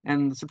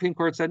 And the Supreme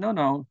Court said, no,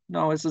 no,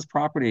 no, this is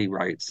property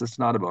rights. It's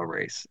not about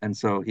race. And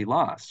so he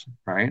lost,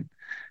 right?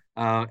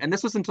 And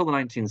this was until the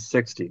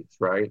 1960s,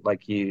 right?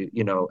 Like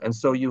and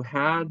so you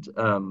had,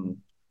 and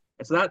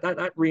so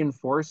that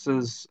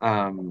reinforces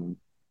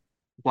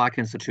Black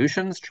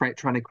institutions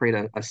trying to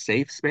create a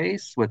safe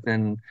space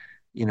within,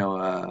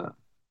 a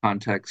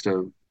context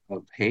of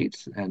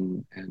hate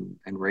and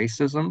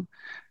racism.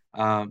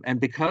 And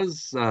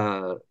because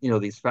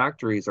these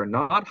factories are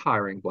not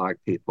hiring Black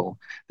people,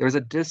 there's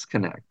a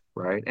disconnect,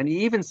 right? And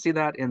you even see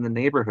that in the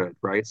neighborhood,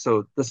 right?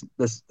 So this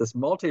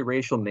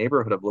multiracial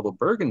neighborhood of Little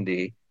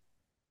Burgundy,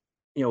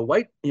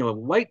 white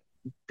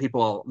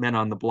people, men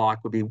on the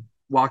block, would be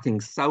walking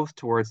south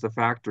towards the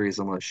factories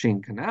on the Lachine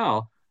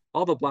Canal.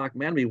 All the Black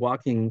men would be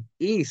walking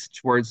east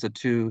towards the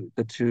two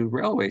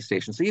railway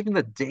stations. So even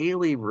the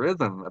daily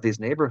rhythm of these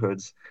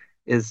neighborhoods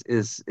is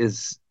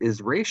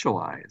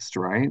racialized,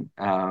 right?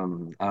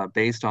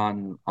 Based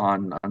on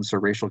sort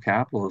of racial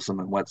capitalism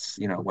and what's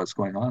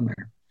going on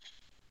there.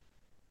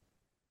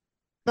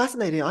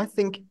 Fascinating. I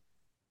think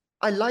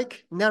I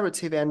like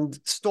narrative and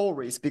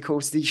stories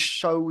because this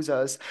shows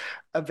us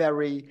a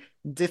very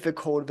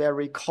difficult,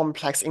 very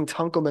complex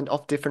entanglement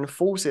of different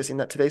forces in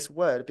today's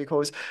world.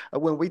 Because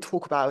when we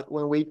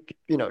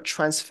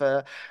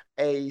transfer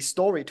a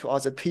story to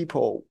other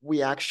people,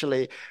 we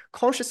actually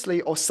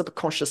consciously or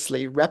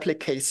subconsciously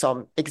replicate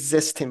some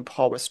existing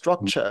power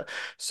structure.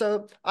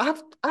 So I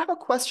have a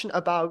question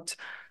about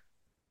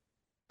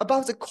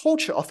the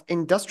culture of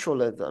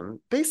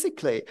industrialism.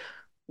 Basically,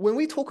 when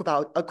we talk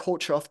about a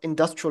culture of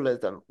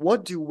industrialism,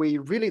 what do we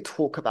really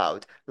talk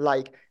about?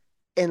 Like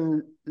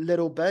in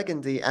Little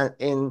Burgundy and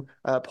in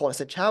Paul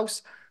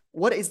Seychelle's,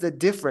 what is the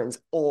difference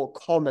or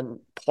common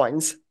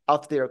points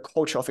of their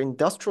culture of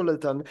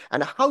industrialism,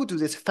 and how do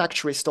these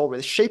factory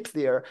stories shape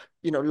their,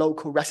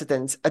 local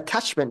residents'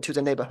 attachment to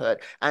the neighborhood,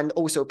 and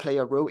also play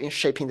a role in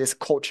shaping this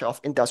culture of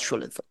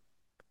industrialism?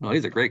 Well,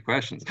 these are great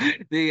questions.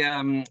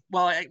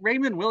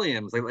 Raymond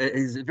Williams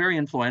is very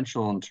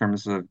influential in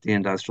terms of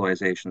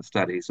deindustrialization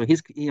studies. So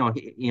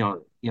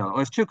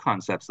there's two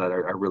concepts that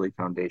are really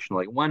foundational.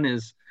 Like one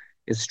is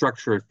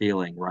structure of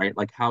feeling, right?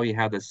 Like how you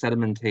have the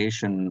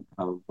sedimentation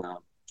of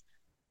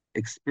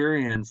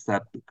experience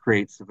that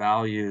creates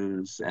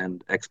values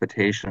and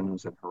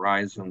expectations and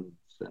horizons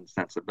and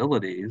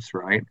sensibilities,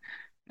 right?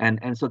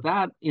 And so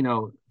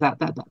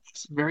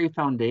that's very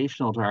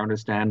foundational to our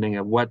understanding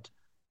of what's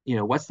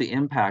the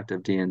impact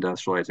of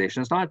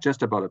deindustrialization. It's not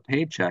just about a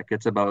paycheck.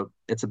 It's about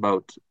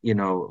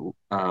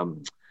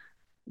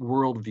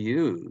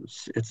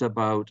worldviews. It's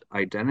about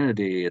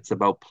identity. It's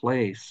about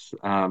place.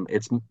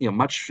 It's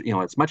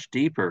much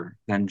deeper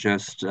than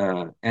just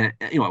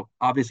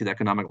obviously the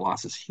economic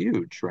loss is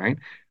huge, right?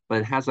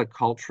 But it has a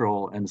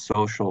cultural and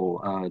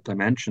social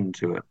dimension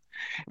to it.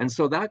 And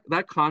so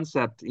that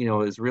concept,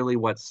 is really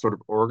what's sort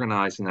of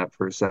organizing that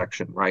first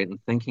section, right? And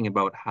thinking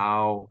about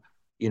how,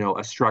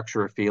 a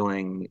structure of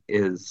feeling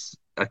is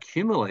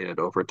accumulated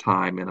over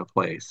time in a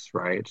place,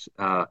 right?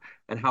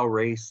 And how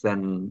race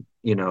then,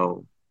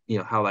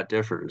 how that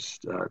differs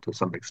to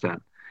some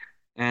extent.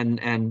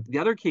 And the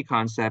other key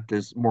concept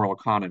is moral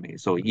economy.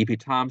 So E.P.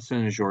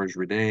 Thompson, Georges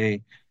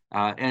Roudet,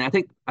 and I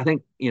think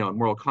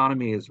moral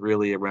economy is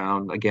really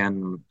around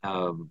again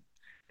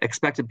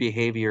expected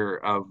behavior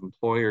of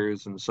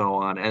employers and so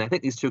on. And I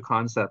think these two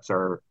concepts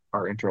are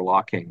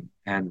interlocking,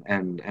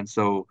 and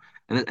so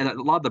a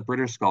lot of the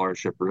British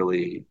scholarship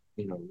really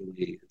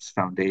is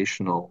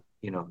foundational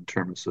in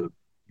terms of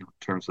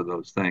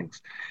those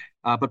things.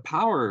 But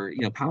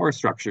power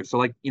structure.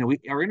 So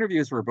our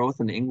interviews were both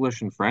in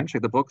English and French.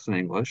 Like the book's in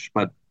English,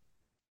 but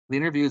the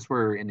interviews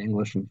were in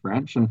English and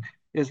French, and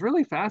it's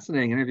really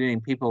fascinating interviewing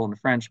people in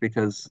French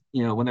because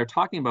when they're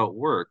talking about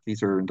work,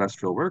 these are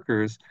industrial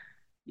workers.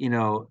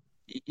 You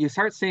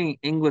start seeing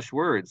English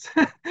words.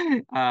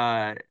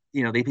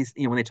 When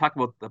they talk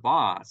about the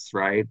boss,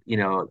 right?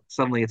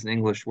 Suddenly it's an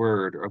English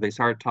word, or they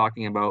start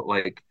talking about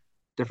like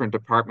different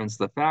departments of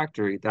the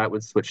factory, that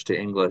would switch to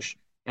English.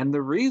 And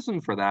the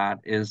reason for that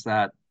is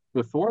that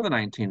before the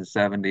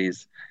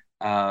 1970s,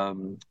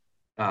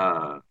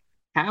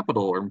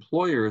 capital or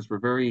employers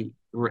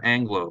were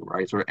Anglo,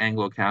 right? Sort of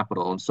Anglo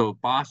capital, and so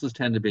bosses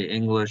tend to be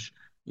English.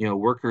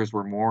 Workers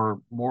were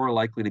more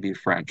likely to be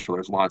French. So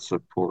there's lots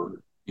of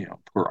poor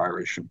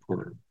Irish and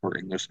poor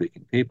English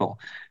speaking people.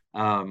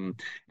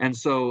 And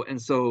so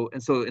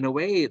in a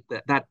way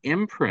that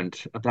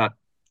imprint of that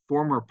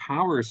former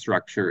power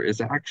structure is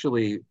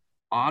actually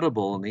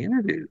audible in the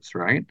interviews,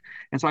 right?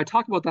 And so I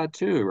talk about that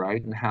too,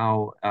 right? And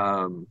how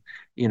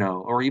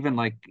or even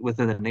like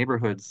within the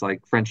neighborhoods,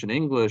 like French and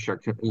English are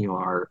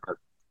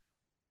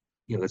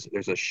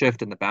there's a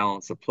shift in the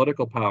balance of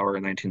political power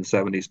in the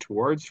 1970s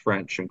towards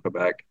French in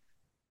Quebec.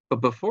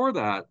 But before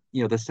that,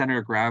 the center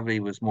of gravity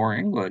was more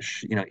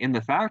English, in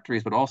the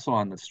factories, but also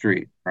on the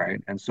street,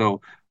 right? And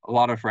so a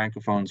lot of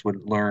Francophones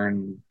would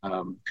learn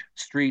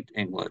street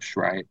English,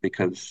 right?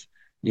 Because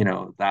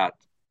that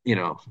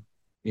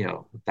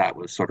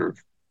was sort of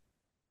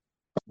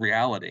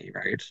reality,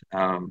 right?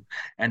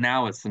 And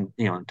now it's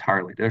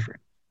entirely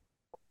different.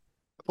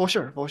 For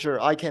sure, for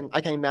sure. I can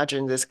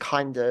imagine this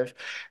kind of,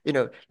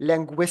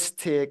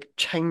 linguistic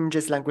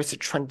changes, linguistic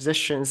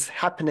transitions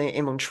happening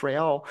in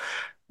Montreal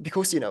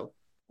because,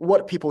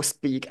 what people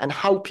speak and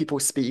how people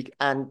speak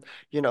and,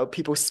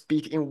 people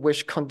speak in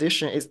which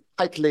condition is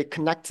tightly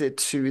connected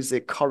to the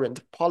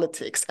current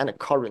politics and the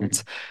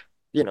current,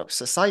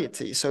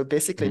 society. So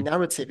basically,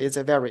 narrative is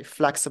a very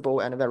flexible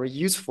and a very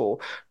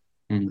useful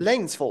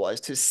lens for us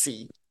to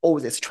see all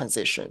these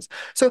transitions.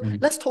 So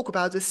let's talk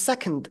about the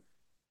second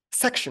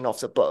section of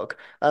the book.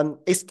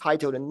 It's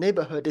titled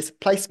Neighborhood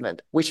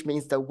Displacement, which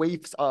means the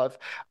waves of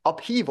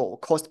upheaval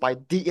caused by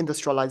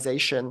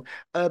deindustrialization,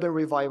 urban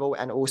revival,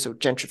 and also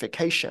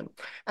gentrification.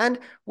 And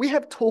we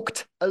have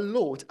talked a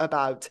lot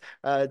about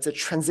the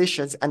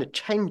transitions and the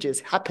changes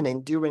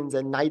happening during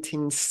the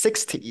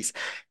 1960s.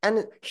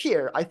 And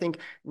here, I think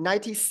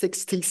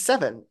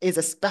 1967 is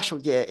a special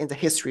year in the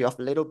history of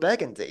Little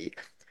Burgundy.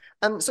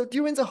 So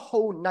during the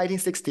whole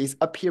 1960s,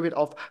 a period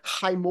of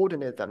high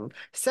modernism,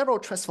 several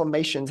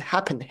transformations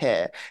happened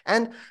here.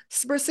 And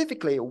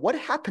specifically, what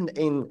happened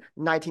in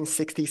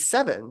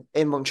 1967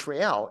 in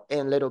Montreal,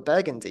 in Little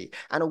Burgundy,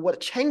 and what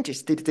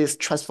changes did this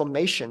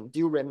transformation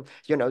during,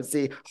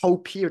 the whole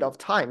period of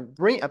time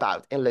bring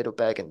about in Little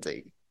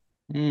Burgundy?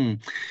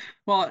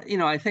 Well,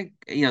 I think,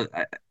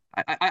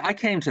 I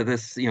came to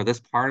this, this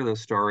part of the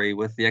story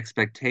with the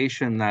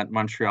expectation that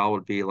Montreal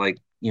would be like,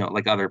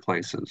 like other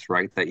places,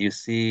 right? That you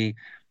see,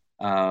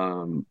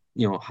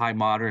 high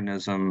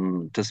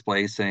modernism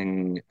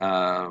displacing,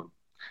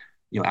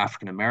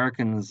 African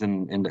Americans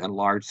in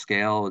large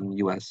scale in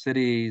U.S.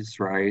 cities,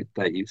 right?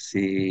 That you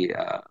see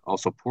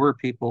also poor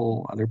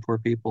people, other poor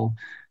people.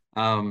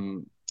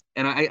 And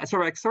I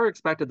sort of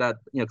expected that,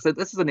 because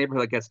this is a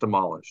neighborhood that gets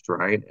demolished,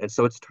 right? And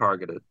so it's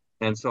targeted.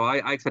 And so I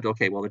expected,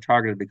 okay, well, they're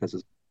targeted because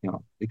it's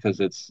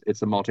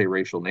a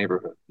multiracial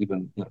neighborhood,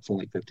 even it's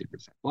only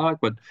 50% Black,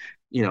 but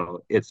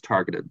it's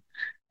targeted.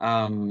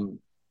 Um,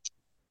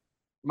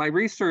 my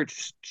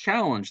research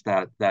challenged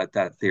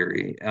that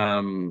theory,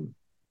 and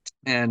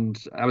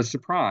I was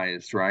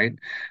surprised, right?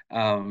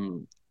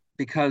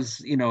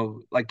 Because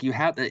like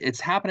it's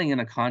happening in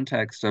a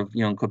context of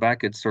in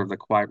Quebec, it's sort of the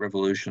Quiet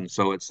Revolution,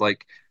 so it's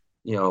like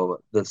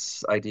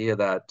this idea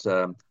that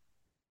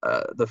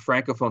the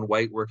francophone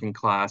white working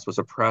class was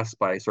oppressed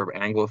by sort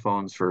of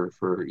anglophones for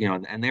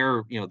and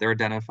they're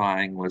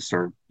identifying with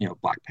sort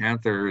of Black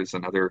Panthers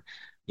and other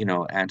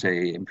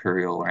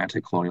anti-imperial or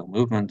anti-colonial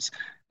movements,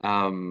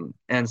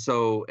 and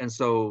so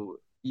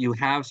you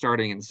have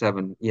starting in the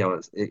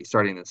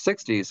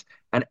 60s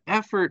an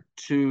effort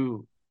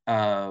to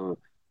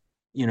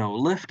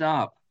lift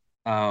up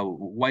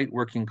white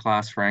working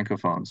class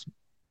francophones.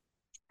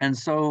 And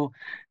so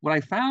what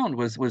I found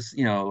was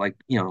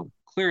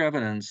clear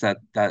evidence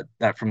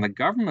that from the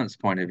government's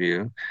point of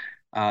view,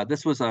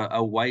 this was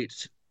a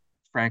white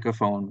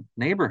francophone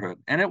neighborhood,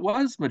 and it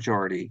was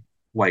majority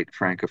white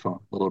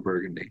francophone, Little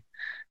Burgundy.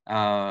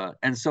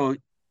 And so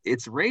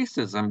it's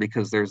racism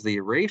because there's the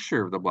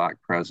erasure of the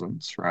Black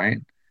presence, right?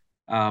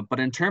 But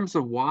in terms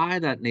of why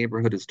that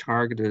neighborhood is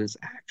targeted, is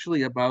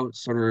actually about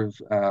sort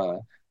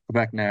of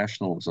Quebec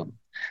nationalism.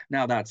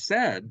 Now, that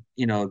said,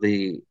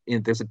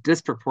 there's a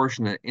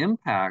disproportionate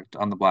impact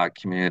on the Black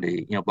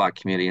community. Black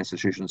community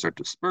institutions are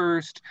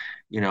dispersed.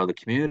 The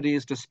community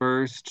is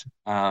dispersed.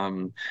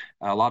 A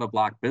lot of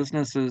Black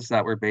businesses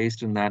that were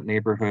based in that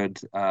neighborhood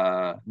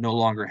no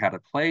longer had a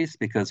place,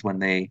 because when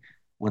they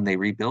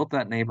rebuilt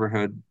that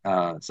neighborhood,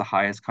 it's the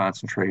highest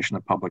concentration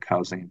of public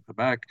housing in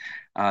Quebec.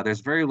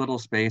 There's very little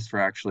space for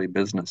actually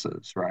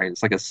businesses, right?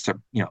 It's like a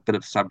bit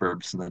of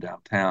suburbs in the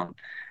downtown.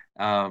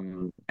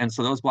 And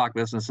so those Black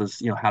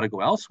businesses, had to go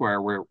elsewhere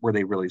where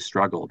they really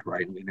struggled,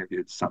 right? And we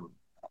interviewed some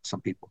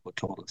people who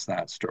told us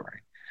that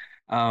story.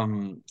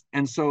 And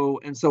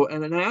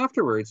then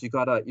afterwards, you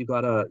got a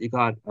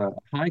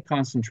high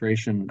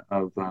concentration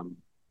of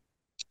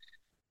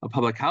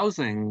public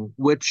housing,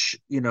 which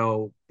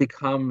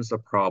becomes a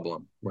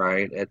problem,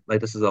 right? Like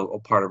this is a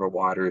part of a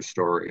wider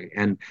story,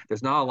 and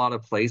there's not a lot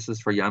of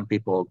places for young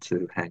people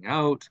to hang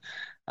out.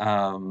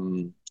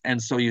 And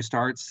so you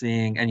start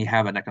seeing, and you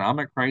have an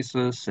economic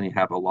crisis, and you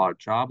have a lot of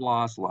job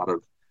loss, a lot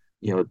of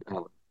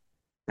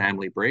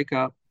family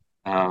breakup,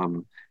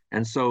 and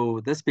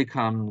so this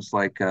becomes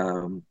like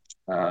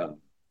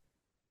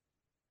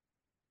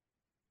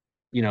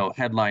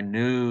headline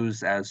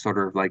news as sort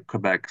of like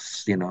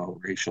Quebec's,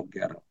 racial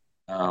ghetto.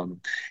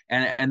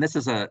 And this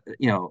is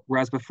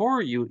whereas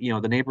before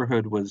the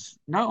neighborhood was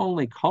not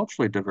only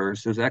culturally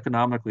diverse, it was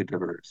economically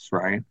diverse,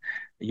 right?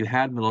 You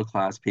had middle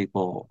class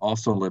people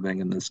also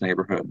living in this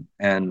neighborhood,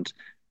 and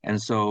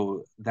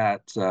so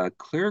that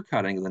clear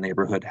cutting of the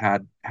neighborhood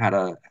had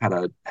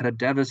a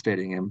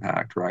devastating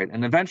impact, right?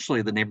 And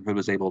eventually the neighborhood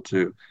was able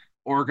to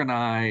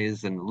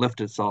organize and lift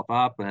itself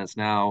up, and it's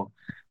now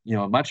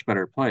a much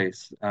better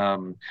place.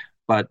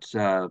 But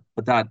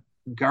that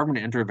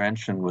government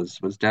intervention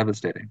was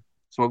devastating.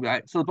 So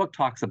the book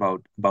talks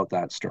about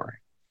that story.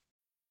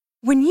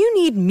 When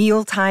you need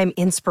mealtime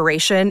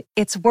inspiration,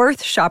 it's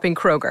worth shopping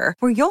Kroger,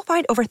 where you'll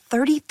find over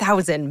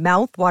 30,000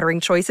 mouth-watering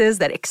choices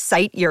that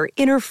excite your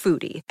inner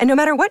foodie. And no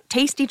matter what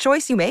tasty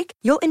choice you make,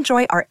 you'll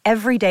enjoy our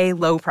everyday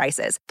low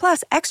prices,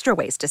 plus extra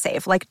ways to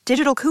save, like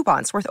digital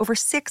coupons worth over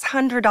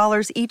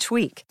 $600 each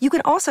week. You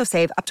can also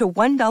save up to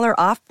 $1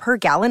 off per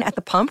gallon at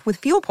the pump with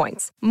fuel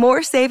points.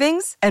 More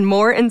savings and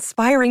more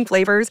inspiring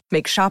flavors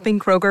make shopping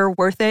Kroger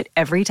worth it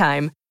every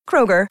time.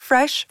 Kroger,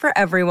 fresh for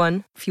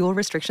everyone. Fuel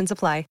restrictions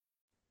apply.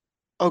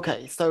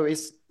 Okay, so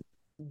it's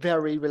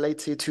very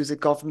related to the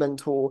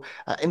governmental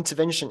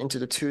intervention into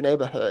the two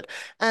neighborhood.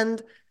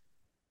 And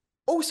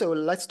also,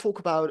 let's talk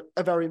about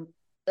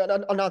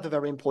another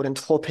very important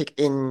topic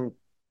in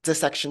the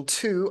section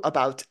 2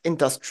 about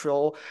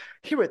industrial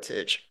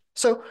heritage.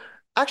 So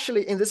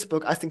actually, in this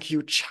book, I think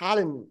you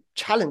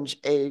challenge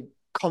a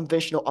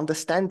conventional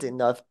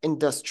understanding of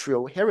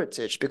industrial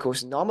heritage,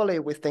 because normally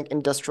we think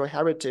industrial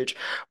heritage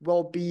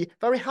will be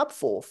very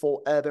helpful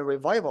for urban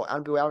revival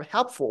and very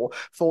helpful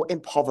for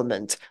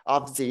empowerment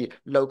of the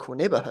local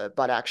neighborhood.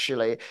 But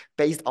actually,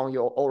 based on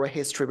your oral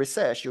history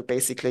research, you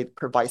basically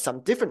provide some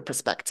different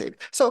perspective.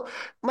 So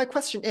my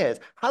question is,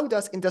 how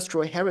does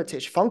industrial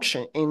heritage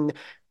function in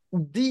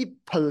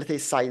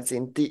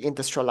depoliticizing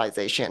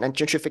deindustrialization and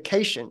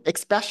gentrification,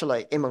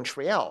 especially in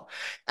Montreal?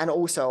 And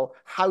also,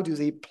 how do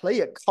they play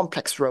a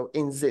complex role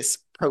in these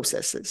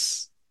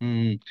processes?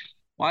 Mm.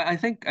 Well, I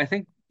think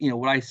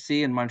what I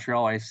see in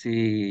Montreal, I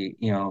see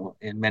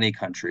in many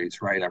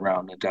countries, right,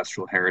 around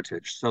industrial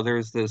heritage. So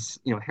there's this,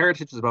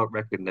 heritage is about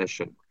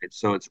recognition, right?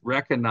 So it's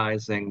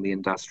recognizing the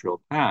industrial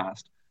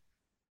past,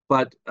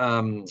 but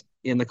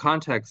in the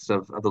context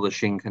of the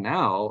Lachine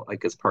Canal,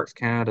 like it's Parks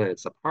Canada,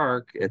 it's a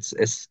park. It's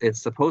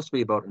supposed to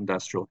be about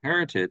industrial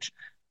heritage,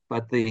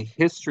 but the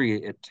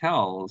history it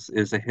tells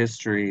is a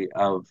history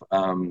of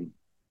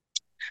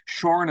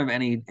shorn of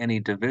any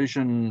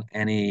division,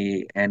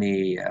 any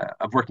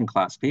of working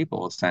class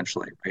people,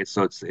 essentially, right?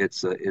 So it's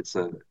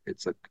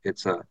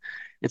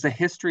a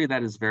history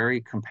that is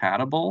very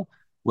compatible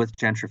with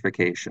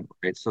gentrification,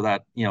 right? So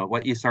that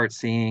what you start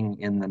seeing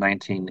in the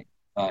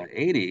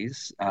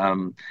 1980s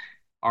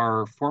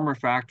are former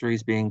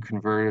factories being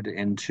converted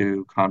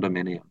into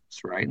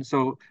condominiums, right? And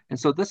so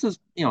this is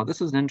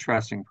an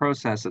interesting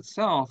process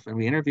itself. And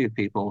we interviewed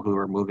people who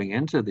are moving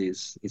into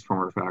these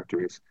former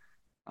factories,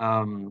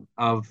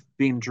 of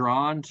being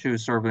drawn to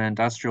sort of an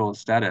industrial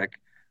aesthetic.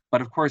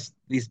 But of course,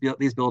 these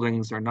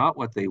buildings are not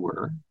what they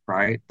were,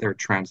 right? They're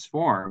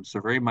transformed,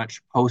 so very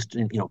much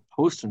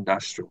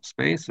post-industrial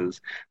spaces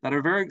that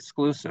are very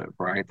exclusive,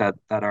 right? That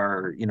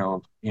are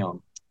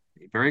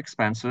very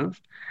expensive,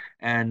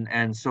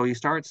 and so you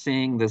start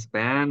seeing this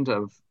band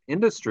of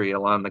industry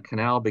along the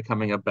canal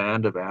becoming a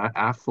band of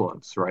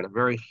affluence, right? A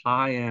very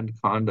high-end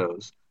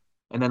condos.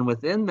 And then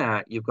within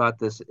that, you've got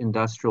this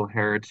industrial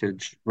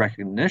heritage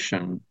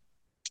recognition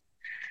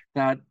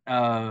that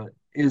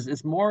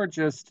is more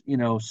just,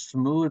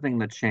 smoothing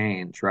the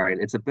change, right?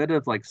 It's a bit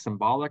of like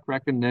symbolic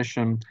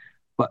recognition,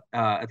 but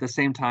at the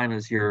same time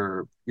as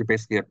you're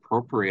basically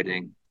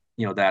appropriating,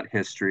 that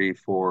history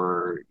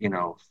for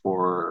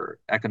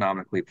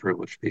economically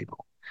privileged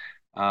people.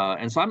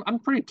 And so I'm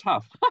pretty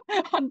tough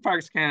on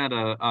Parks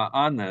Canada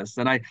on this,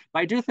 and I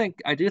do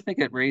think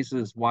it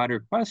raises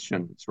wider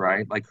questions,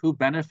 right? Like who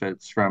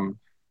benefits from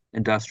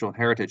industrial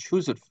heritage?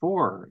 Who's it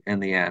for in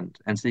the end?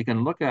 And so you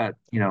can look at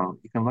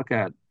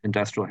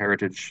industrial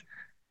heritage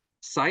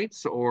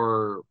sites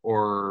or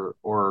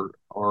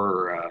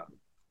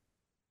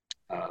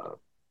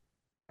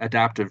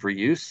adaptive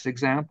reuse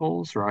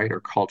examples, right, or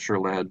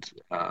culture-led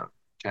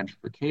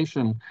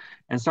gentrification,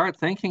 and start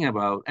thinking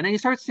about, and then you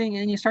start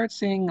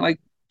seeing like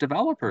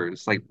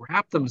developers like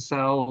wrap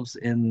themselves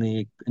in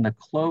the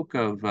cloak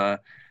of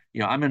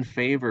I'm in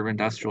favor of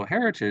industrial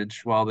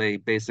heritage, while they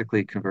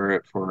basically convert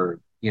it for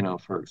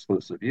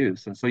exclusive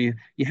use. And so you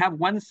have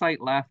one site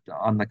left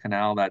on the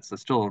canal that's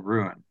still a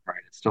ruin,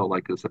 right? It's still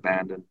like this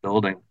abandoned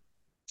building.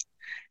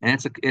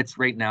 And it's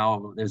right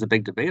now there's a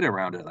big debate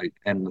around it, like,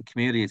 and the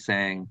community is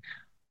saying,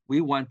 we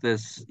want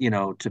this,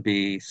 to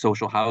be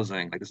social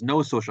housing. Like there's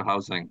no social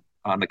housing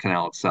on the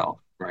canal itself,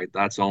 right?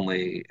 That's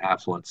only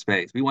affluent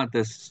space. We want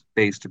this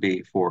space to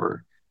be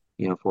for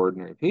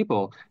ordinary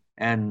people.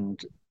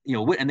 And,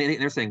 and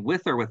they're saying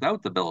with or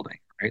without the building,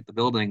 right? The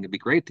building, it'd be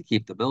great to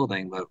keep the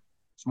building, but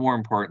it's more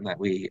important that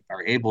we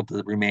are able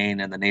to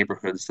remain in the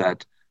neighborhoods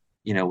that,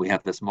 we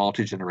have this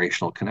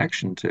multi-generational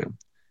connection to.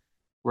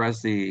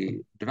 Whereas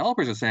the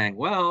developers are saying,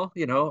 well,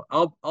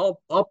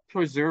 I'll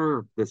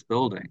preserve this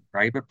building,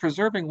 right? But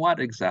preserving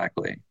what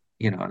exactly?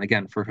 And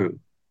again, for who?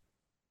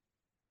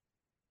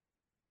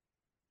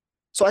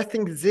 So I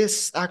think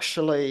this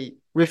actually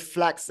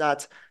reflects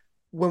that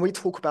when we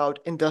talk about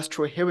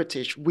industrial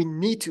heritage, we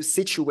need to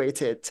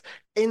situate it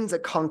in the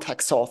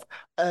context of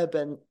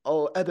urban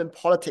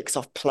politics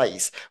of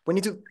place. We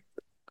need to,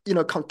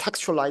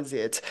 contextualize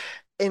it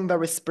in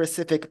very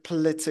specific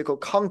political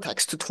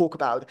context to talk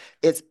about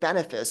its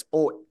benefits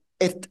or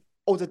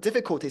the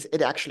difficulties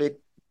it actually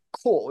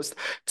caused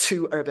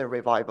to urban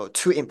revival,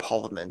 to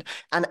empowerment.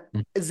 And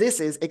this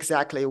is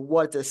exactly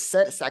what the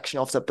third section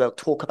of the book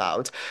talk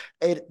about.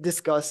 It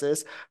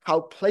discusses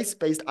how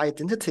place-based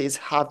identities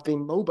have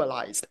been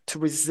mobilized to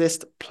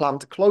resist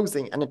planned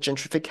closing and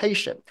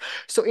gentrification.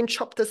 So in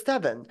chapter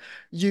 7,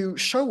 you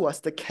show us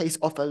the case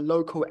of a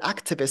local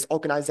activist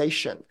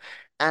organization.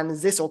 And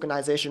this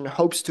organization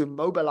hopes to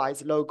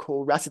mobilize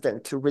local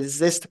residents to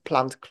resist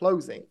planned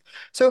closing.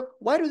 So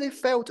why do they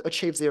fail to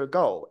achieve their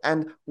goal?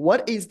 And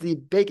what is the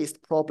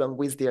biggest problem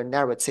with their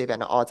narrative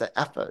and other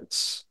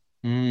efforts?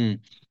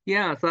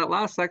 Yeah, so that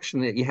last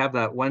section, you have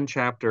that one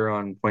chapter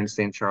on Point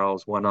St.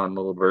 Charles, one on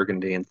Little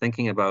Burgundy, and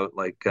thinking about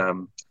like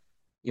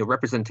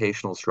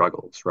representational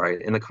struggles, right,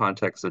 in the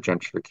context of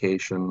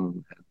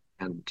gentrification,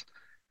 and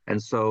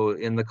so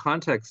in the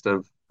context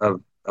of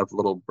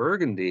Little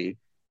Burgundy,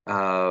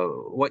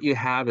 what you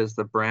have is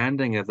the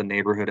branding of the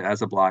neighborhood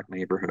as a Black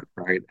neighborhood,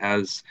 right?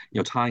 As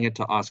tying it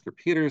to Oscar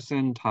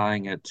Peterson,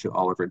 tying it to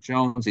Oliver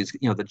Jones, these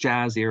the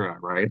jazz era,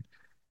 right?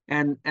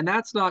 And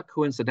that's not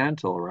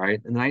coincidental,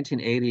 right? In the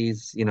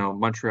 1980s,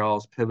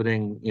 Montreal's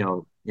pivoting,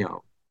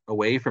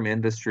 away from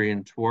industry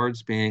and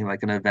towards being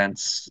like an event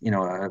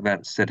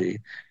city.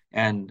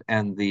 And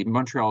the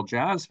Montreal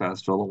Jazz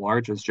Festival, the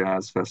largest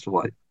jazz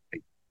festival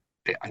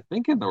I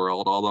think in the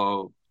world,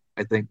 although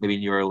I think maybe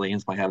New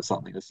Orleans might have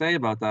something to say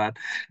about that.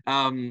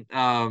 Um,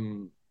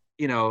 um,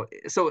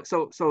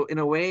 so in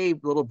a way,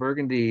 Little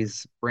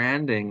Burgundy's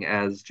branding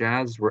as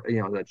jazz,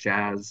 the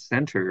jazz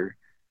center,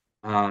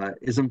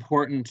 is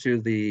important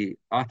to the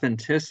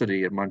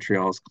authenticity of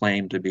Montreal's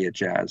claim to be a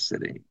jazz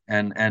city.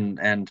 And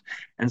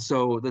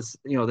so this,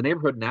 the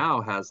neighborhood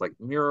now has like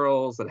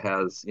murals. It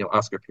has,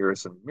 Oscar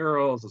Peterson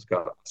murals. It's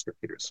got Oscar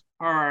Peterson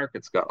Park.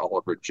 It's got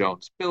Oliver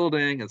Jones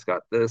Building. It's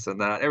got this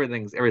and that.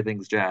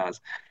 Everything's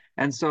jazz.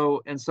 And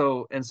so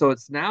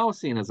it's now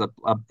seen as a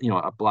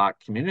Black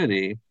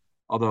community,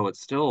 although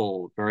it's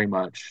still very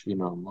much,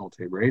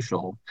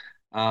 multiracial.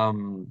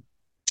 Um,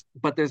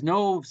 but there's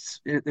no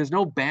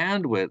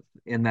bandwidth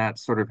in that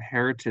sort of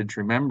heritage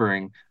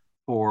remembering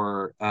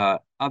for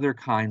other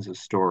kinds of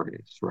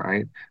stories,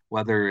 right?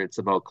 Whether it's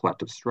about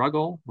collective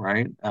struggle,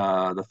 right?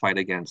 The fight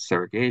against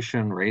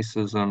segregation,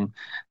 racism,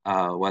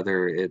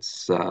 whether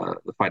it's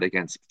the fight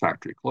against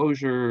factory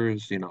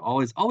closures,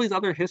 all these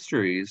other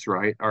histories,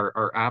 right,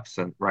 are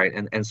absent, right?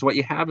 And so what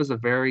you have is a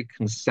very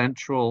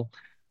consensual,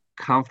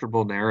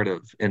 comfortable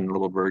narrative in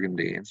Little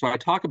Burgundy. And so I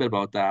talk a bit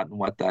about that and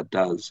what that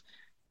does.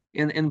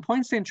 In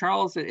Point St.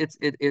 Charles, it's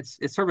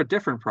sort of a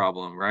different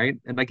problem, right?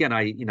 And again,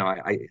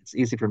 it's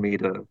easy for me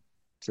to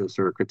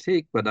sort of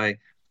critique, but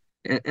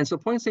and so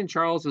Point St.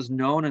 Charles is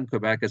known in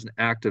Quebec as an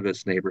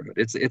activist neighborhood.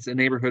 It's a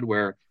neighborhood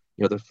where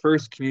the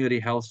first community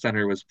health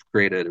center was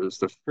created. It was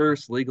the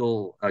first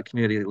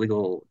community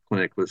legal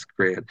clinic was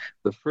created.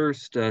 The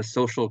first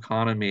social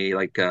economy,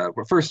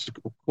 first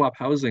co-op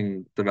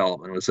housing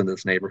development was in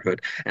this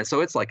neighborhood. And so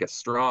it's like a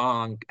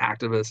strong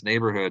activist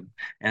neighborhood,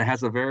 and it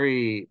has a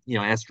very,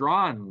 it's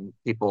drawn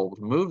people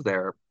to move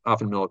there,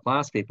 often middle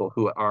class people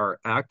who are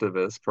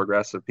activists,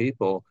 progressive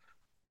people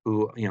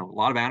who, a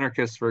lot of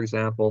anarchists, for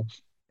example.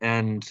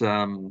 And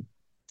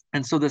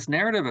so this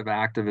narrative of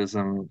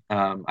activism,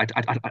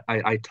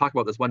 I talk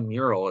about this one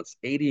mural. It's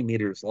 80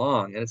 meters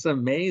long, and it's an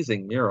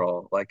amazing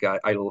mural. Like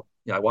I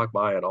walk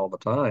by it all the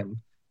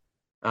time,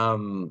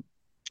 and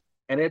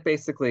it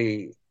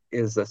basically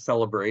is a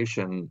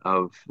celebration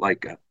of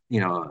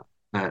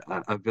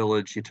a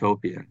village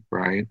utopia,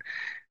 right?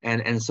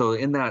 And so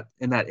in that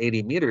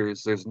 80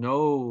 meters,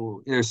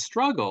 there's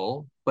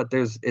struggle, but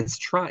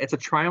it's a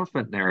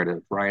triumphant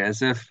narrative, right?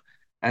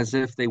 As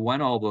if they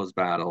won all those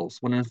battles,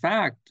 when in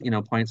fact,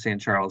 Point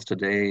St. Charles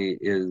today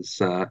is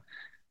heavily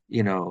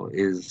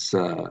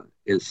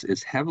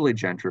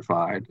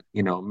gentrified.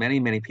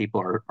 Many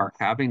people are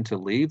having to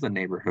leave the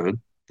neighborhood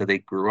that they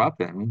grew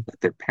up in, that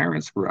their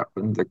parents grew up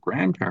in, their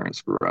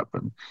grandparents grew up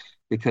in,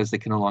 because they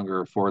can no longer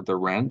afford the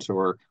rent,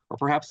 or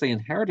perhaps they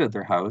inherited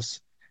their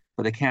house,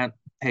 but they can't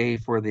pay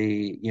for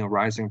the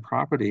rising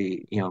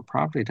property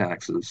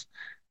taxes.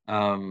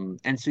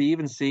 And so you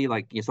even see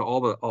so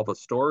all the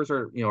stores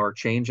are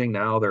changing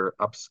now. They're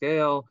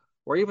upscale,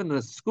 or even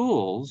the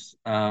schools.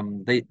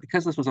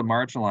 Because this was a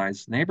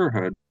marginalized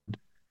neighborhood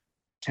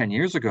 10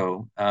 years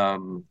ago.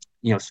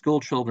 School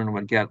children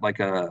would get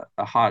like a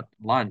hot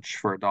lunch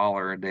for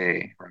 $1 a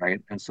day,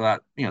 right? And so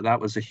that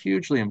was a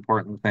hugely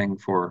important thing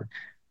for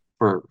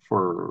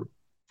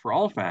for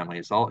all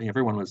families.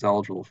 Everyone was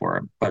eligible for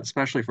it, but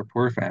especially for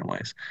poor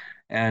families,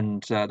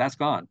 and that's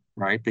gone,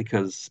 right?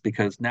 Because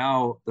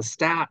now the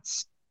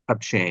stats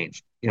have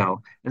changed,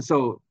 and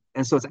so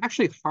it's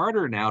actually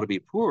harder now to be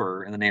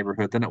poor in the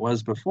neighborhood than it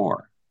was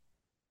before,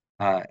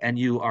 and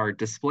you are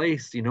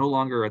displaced. You no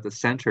longer at the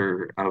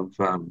center of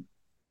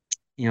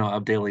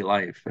daily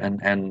life,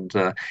 and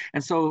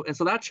so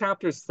that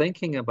chapter is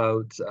thinking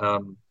about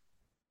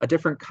a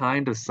different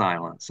kind of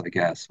silence, I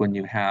guess, when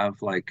you have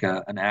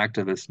an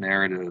activist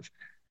narrative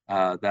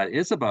that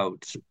is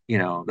about,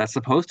 that's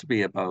supposed to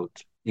be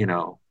about,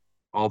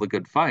 all the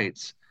good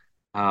fights,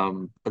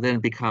 but then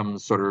it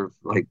becomes sort of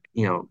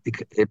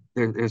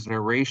there's an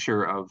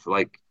erasure of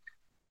the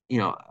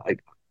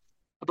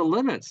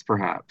limits,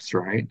 perhaps,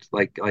 right?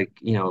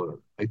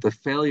 The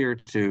failure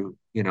to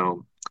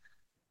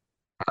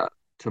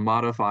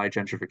modify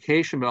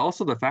gentrification, but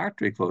also the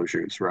factory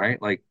closures, right?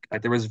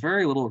 There was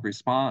very little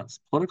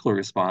political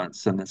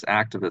response in this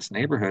activist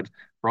neighborhood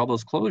for all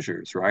those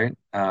closures, right?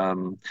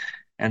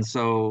 And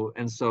so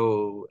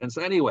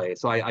anyway,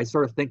 so I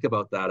sort of think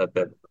about that a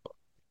bit.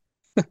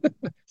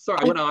 Sorry,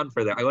 I went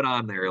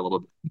on there a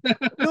little bit.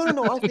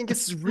 No. I think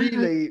it's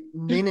really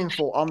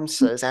meaningful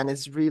answers, and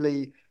it's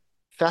really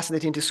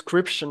fascinating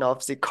description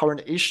of the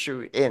current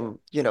issue in,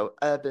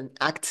 urban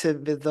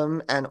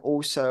activism, and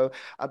also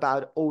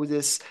about all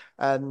these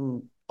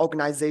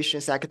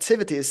organizations'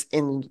 activities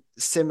in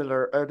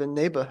similar urban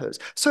neighborhoods.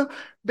 So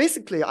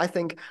basically, I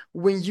think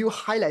when you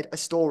highlight a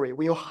story,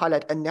 when you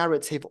highlight a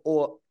narrative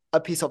or a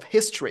piece of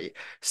history,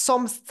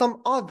 some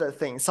other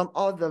things, some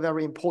other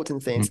very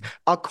important things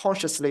are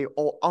consciously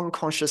or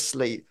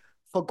unconsciously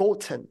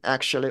forgotten,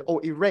 actually,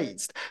 or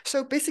erased.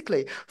 So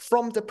basically,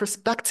 from the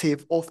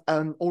perspective of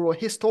an oral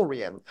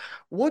historian,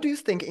 what do you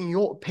think, in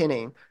your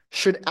opinion,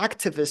 should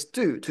activists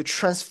do to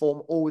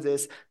transform all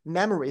these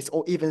memories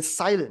or even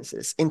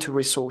silences into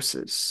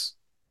resources?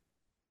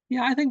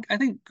 Yeah, I think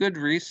good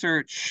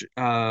research,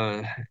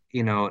 and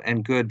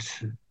good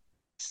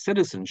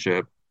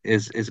citizenship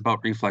is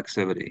about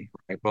reflexivity,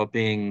 right? About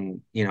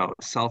being,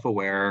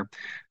 self-aware,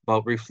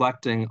 about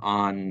reflecting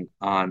on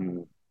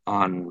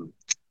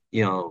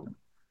you know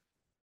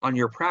on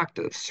your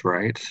practice,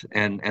 right?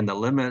 And the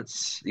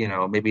limits,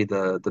 maybe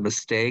the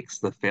mistakes,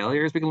 the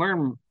failures. We can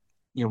learn,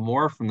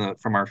 more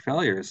from our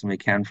failures than we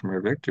can from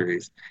our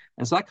victories.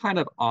 And so that kind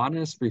of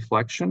honest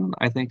reflection,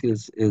 I think,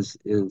 is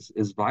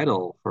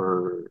vital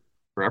for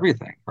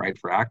everything, right?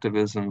 For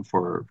activism,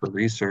 for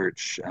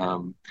research.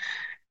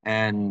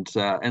 And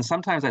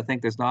sometimes I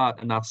think there's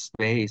not enough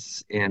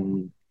space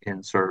in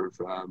sort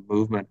of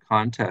movement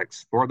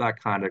context for that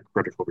kind of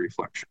critical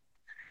reflection.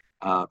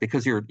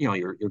 Because you're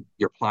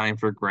applying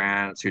for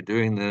grants, you're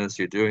doing this,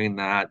 you're doing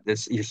that.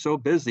 You're so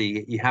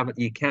busy,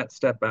 you can't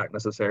step back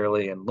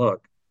necessarily and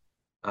look.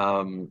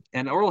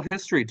 And oral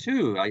history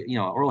too.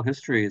 Oral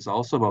history is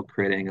also about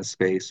creating a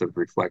space of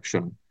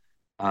reflection,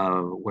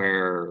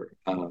 where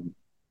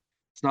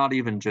it's not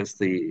even just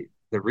the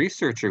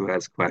researcher who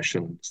has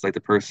questions, like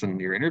the person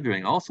you're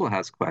interviewing also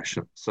has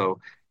questions. So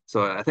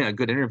I think a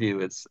good interview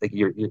is like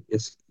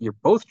you're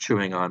both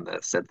chewing on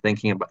this and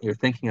you're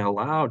thinking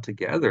aloud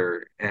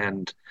together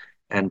and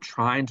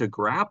trying to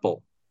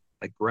grapple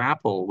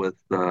with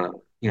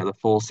the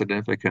full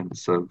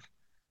significance of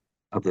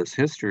this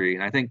history.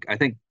 And I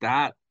think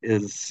that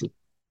is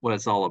what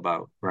it's all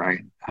about,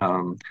 right?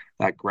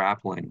 That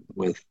grappling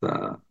with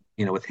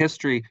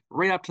history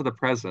right up to the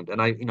present. And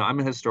I'm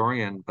a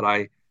historian, but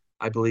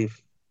I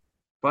believe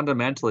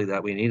fundamentally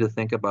that we need to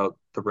think about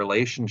the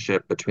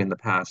relationship between the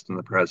past and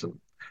the present.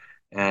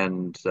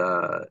 And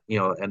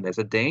there's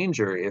a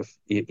danger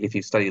if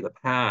you study the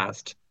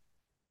past,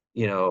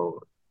 you know,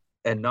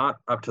 and not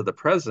up to the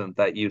present,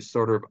 that you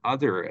sort of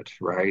other it,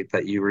 right?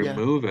 That you Yeah.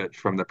 remove it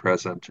from the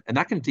present, and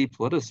that can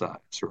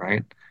depoliticize,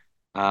 right?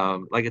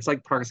 Like it's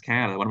like Parks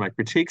Canada. One of my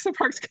critiques of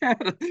Parks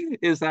Canada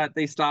is that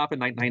they stop in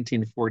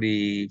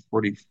 1940,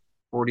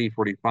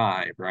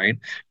 45, right?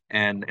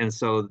 And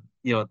so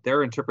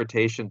their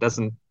interpretation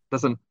doesn't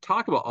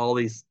talk about all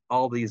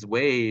these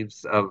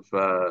waves of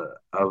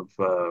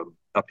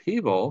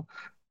upheaval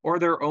or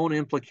their own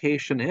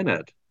implication in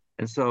it.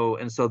 And so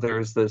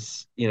there's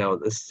this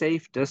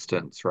safe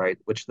distance, right,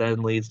 which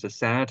then leads to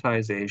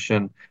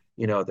sanitization.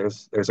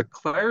 There's a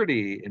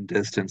clarity in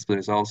distance, but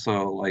there's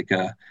also like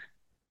a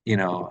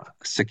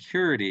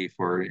security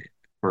for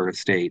a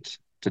state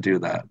to do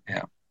that.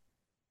 Yeah.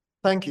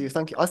 Thank you.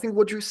 Thank you. I think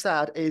what you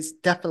said is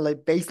definitely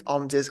based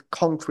on this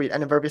concrete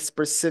and very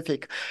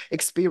specific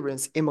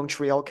experience in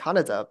Montreal,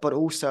 Canada, but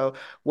also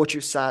what you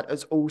said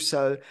is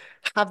also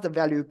have the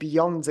value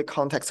beyond the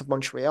context of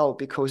Montreal,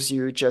 because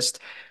you just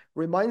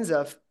reminds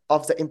of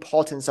the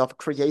importance of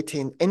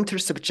creating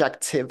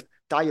intersubjective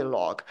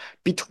dialogue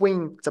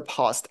between the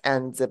past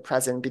and the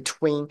present,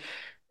 between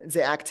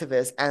the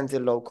activists and the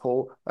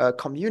local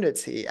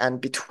community,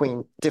 and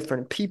between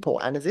different people.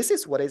 And this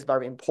is what is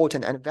very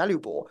important and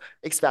valuable,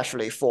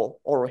 especially for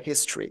oral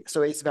history.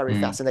 So it's very Mm,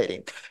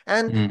 fascinating.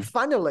 And mm,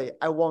 finally,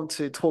 I want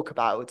to talk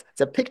about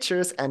the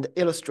pictures and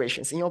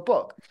illustrations in your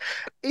book.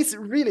 It's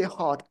really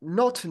hard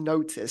not to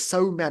notice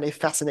so many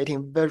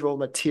fascinating visual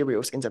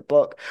materials in the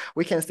book.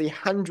 We can see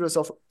hundreds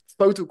of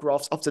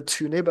photographs of the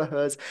two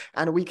neighborhoods,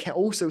 and we can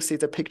also see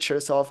the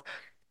pictures of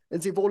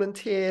the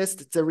volunteers,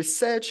 the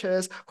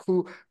researchers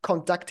who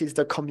conducted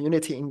the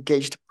community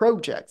engaged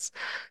projects.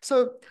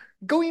 So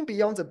going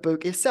beyond the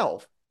book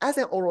itself, as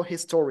an oral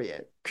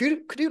historian, could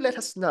you let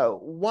us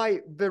know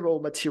why visual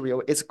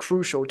material is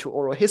crucial to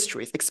oral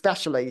histories,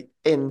 especially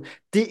in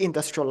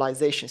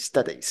deindustrialization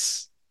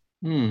studies?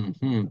 mm,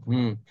 mm,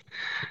 mm.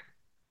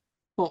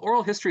 Well,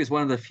 oral history is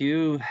one of the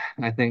few,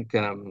 I think,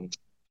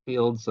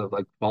 fields of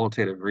like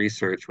qualitative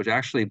research which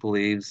actually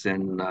believes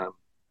in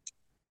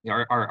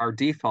our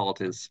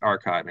default is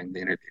archiving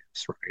the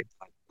interviews, right?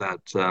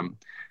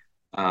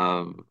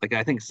 Like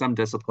I think some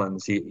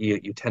disciplines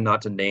you tend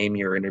not to name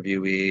your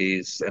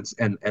interviewees,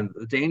 and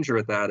the danger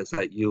with that is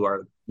that you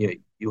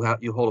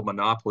hold a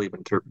monopoly of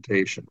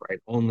interpretation, right?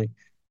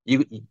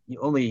 You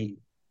only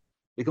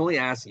we can only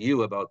ask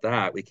you about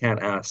that. We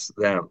can't ask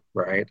them,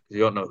 right? Because you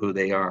don't know who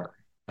they are.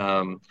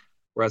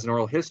 Whereas in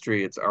oral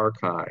history, it's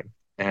archived,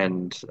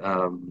 and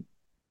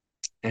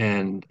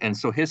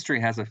so history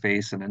has a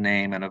face and a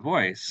name and a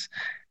voice.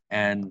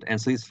 And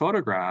so these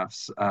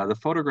photographs, the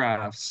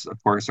photographs,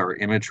 of course, are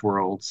image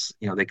worlds.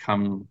 They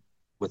come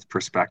with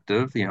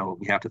perspective.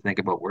 We have to think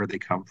about where they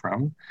come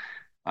from.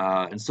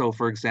 And so,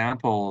 for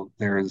example,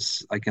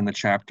 there's like in the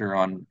chapter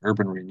on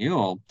urban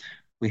renewal,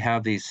 we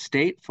have these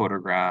state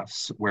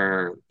photographs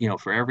where,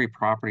 for every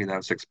property that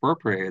was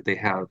expropriated, they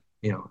have,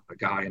 a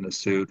guy in a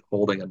suit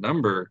holding a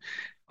number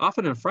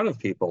often in front of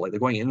people. Like they're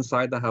going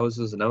inside the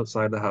houses and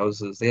outside the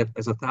houses.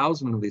 There's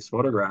 1,000 of these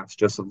photographs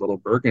just of Little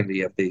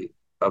Burgundy of the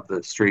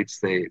streets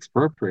they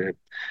expropriate.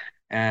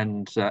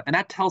 And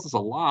that tells us a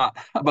lot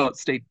about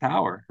state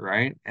power,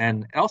 right?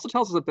 And it also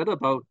tells us a bit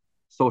about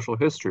social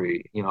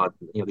history.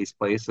 These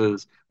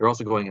places, they're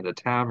also going into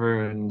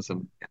taverns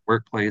and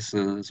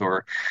workplaces,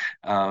 or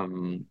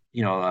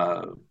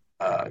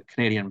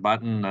Canadian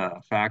Button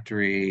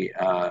factory.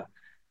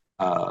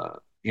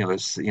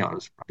 There's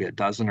probably a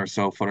dozen or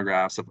so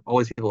photographs of all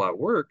these people at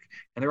work,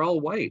 and they're all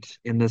white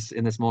in this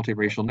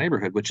multiracial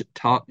neighborhood, which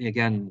taught me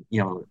again,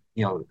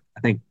 I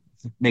think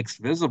makes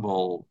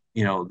visible,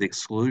 the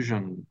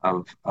exclusion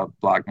of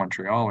Black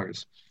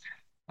Montrealers.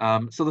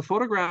 So the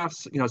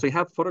photographs, so you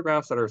have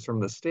photographs that are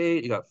from the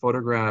state, you got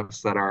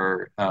photographs that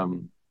are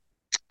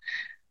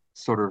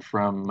sort of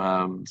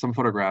from some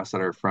photographs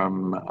that are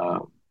from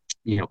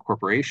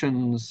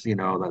corporations,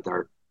 that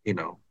are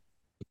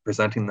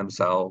presenting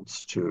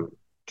themselves to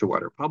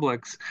wider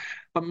publics.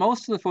 But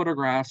most of the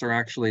photographs are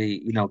actually,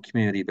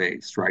 community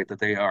based, right? That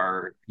they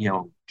are,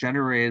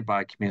 generated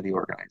by community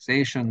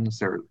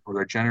organizations, or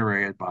they're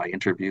generated by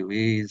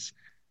interviewees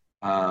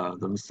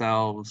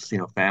themselves,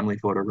 family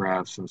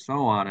photographs and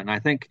so on. And I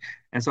think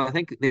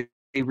they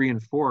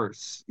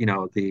reinforce,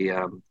 they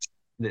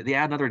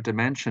add another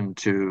dimension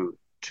to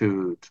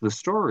the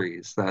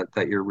stories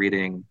that you're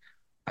reading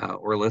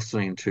or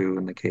listening to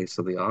in the case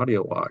of the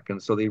audio walk.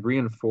 And so they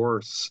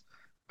reinforce,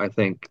 I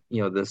think,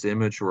 this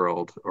image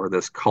world, or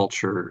this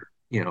culture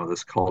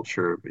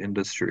of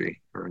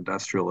industry or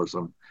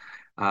industrialism.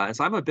 And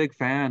so I'm a big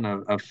fan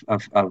of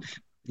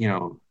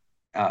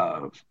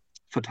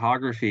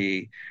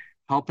photography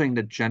helping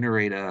to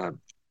generate a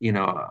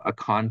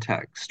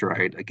context,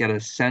 right? Get a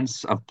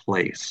sense of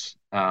place,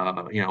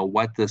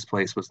 what this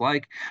place was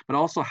like, but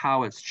also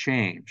how it's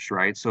changed,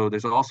 right? So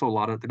there's also a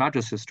lot of, they're not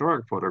just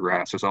historic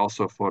photographs, there's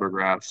also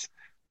photographs.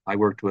 I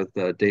worked with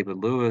David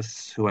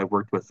Lewis, who I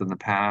worked with in the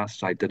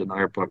past. I did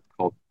another book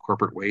called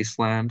Corporate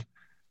Wasteland,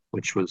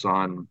 which was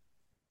on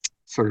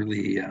sort of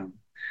the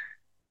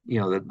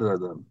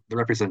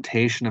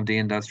representation of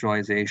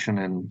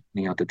deindustrialization in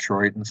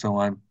Detroit and so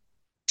on.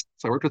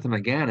 So I worked with him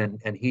again,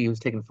 and he was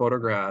taking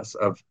photographs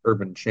of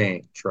urban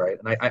change, right?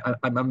 And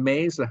I'm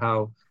amazed at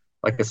how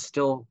like a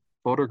still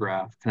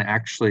photograph can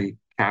actually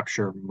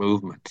capture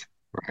movement,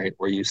 right?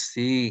 Where you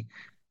see,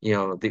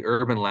 the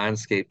urban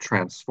landscape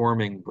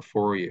transforming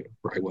before you,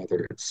 right?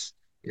 Whether it's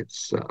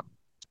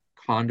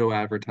condo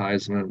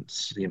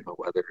advertisements,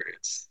 whether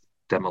it's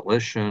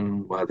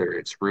demolition, whether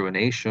it's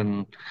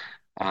ruination.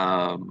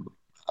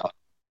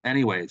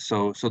 Anyway,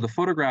 so the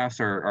photographs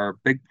are a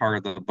big part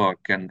of the book,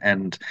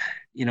 and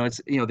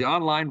it's the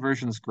online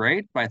version is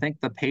great, but I think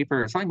the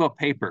paper, something about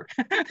paper.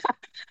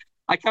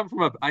 I come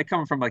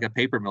from like a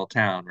paper mill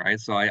town, right?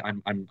 So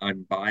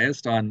I'm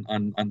biased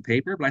on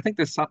paper, but I think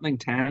there's something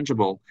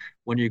tangible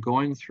when you're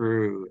going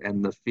through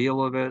and the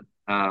feel of it.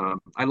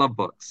 I love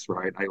books,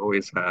 right? I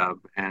always have,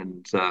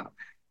 and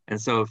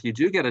so if you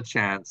do get a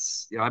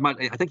chance, I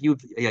think you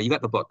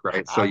got the book,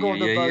 right? So I got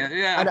the book.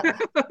 yeah. And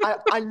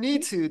I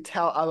need to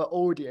tell our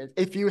audience,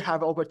 if you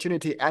have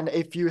opportunity and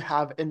if you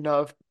have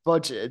enough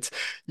budget,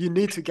 you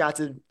need to get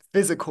a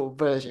physical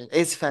version.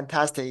 It's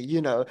fantastic.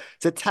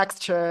 The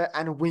texture,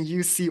 and when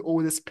you see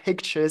all these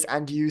pictures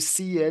and you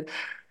see it,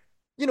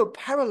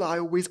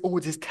 parallel with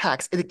all this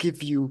text, it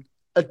gives you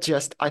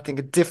I think,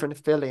 a different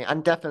feeling.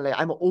 And definitely,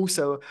 I'm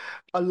also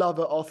a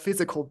lover of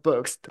physical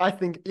books. I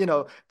think,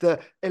 the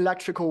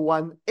electrical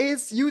one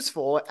is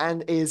useful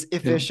and is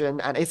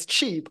efficient and it's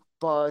cheap,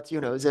 but,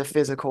 the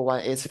physical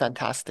one is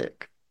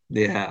fantastic.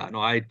 Yeah,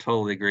 no, I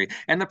totally agree.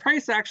 And the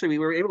price, actually, we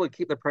were able to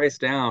keep the price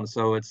down.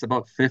 So it's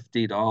about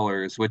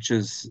 $50, which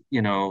is,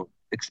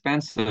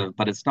 expensive,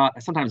 but it's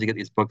not. Sometimes you get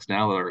these books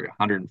now that are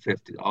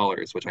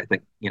 $150, which I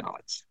think,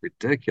 it's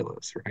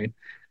ridiculous, right?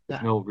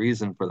 There's no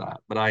reason for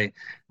that.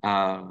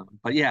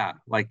 But yeah,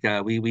 like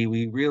we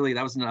really,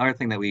 that was another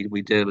thing that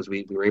we did, was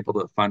we were able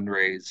to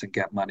fundraise and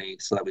get money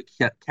so that we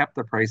kept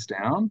the price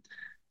down.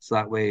 So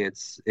that way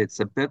it's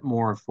a bit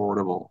more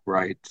affordable,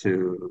 right,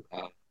 to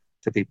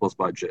people's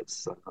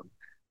budgets.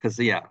 Because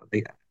you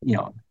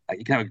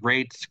can have a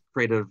great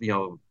creative,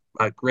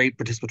 a great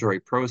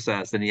participatory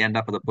process, and you end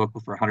up with a book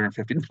for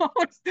 $150.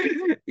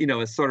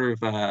 It's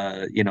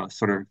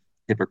sort of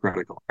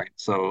hypocritical, right?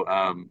 So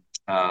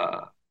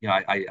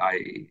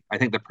I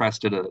think the press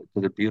did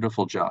a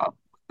beautiful job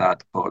with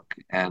that book,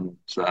 and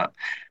it's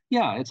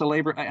a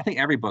labor. I think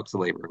every book's a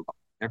labor of love.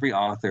 Every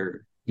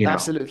author,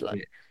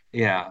 Absolutely.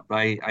 Yeah, but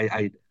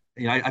I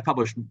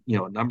published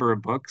a number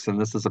of books, and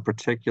this is it's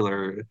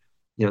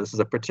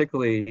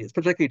particularly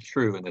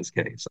true in this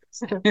case.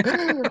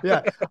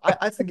 Yeah,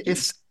 I think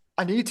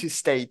I need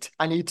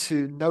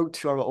to note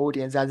to our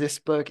audience that this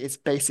book is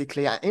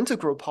basically an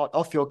integral part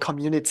of your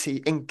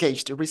community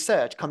engaged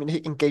research,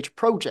 community engaged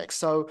project.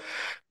 So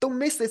don't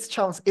miss this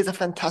chance. It's a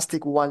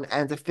fantastic one,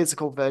 and the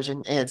physical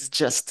version is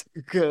just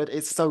good.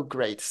 It's so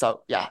great.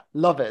 So yeah,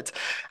 love it.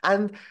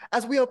 And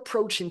as we are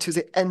approaching to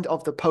the end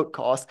of the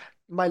podcast,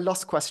 my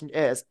last question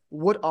is,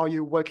 what are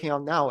you working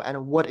on now,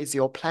 and what is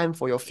your plan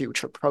for your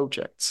future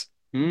projects?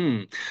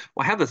 Well,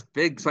 I have this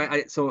big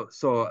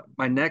so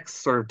my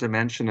next sort of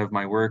dimension of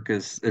my work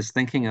is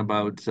thinking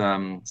about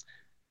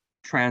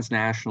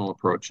transnational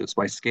approaches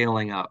by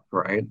scaling up,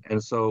 right?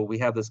 And so we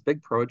have this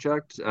big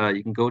project.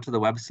 You can go to the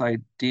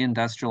website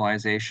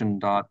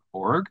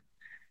deindustrialization.org,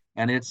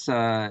 and it's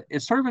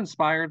sort of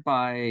inspired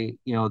by,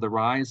 the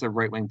rise of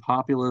right-wing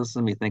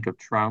populism. You think of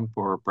Trump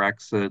or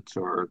Brexit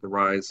or the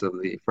rise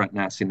of the Front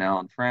National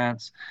in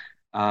France.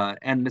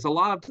 And there's a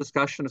lot of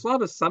discussion, there's a lot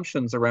of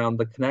assumptions around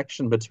the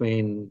connection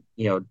between,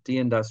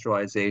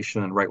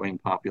 deindustrialization and right-wing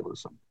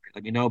populism.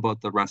 Like, about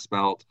the Rust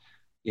Belt,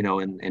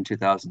 in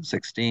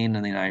 2016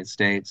 in the United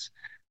States.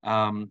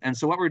 And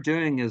so what we're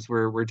doing is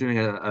we're doing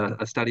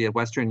a study of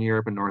Western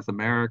Europe and North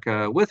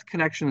America with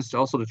connections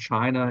also to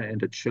China and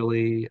to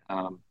Chile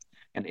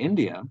and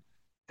India,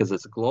 because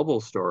it's a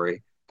global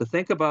story, to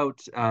think about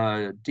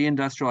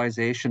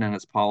deindustrialization and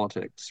its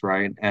politics,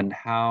 right? And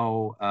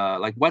how,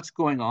 what's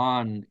going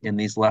on in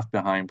these left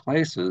behind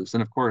places.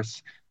 And of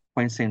course,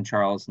 Point St.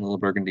 Charles and Little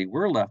Burgundy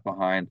were left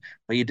behind,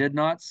 but you did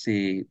not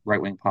see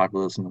right-wing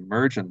populism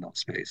emerge in those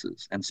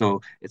spaces. And so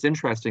it's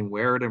interesting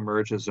where it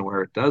emerges and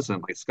where it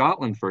doesn't. Like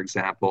Scotland, for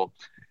example,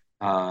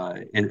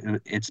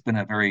 it's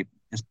been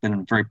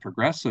very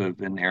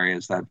progressive in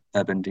areas that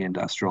have been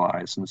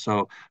deindustrialized. And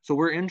so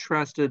we're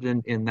interested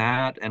in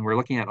that, and we're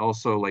looking at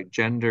also like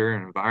gender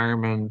and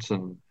environment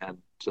and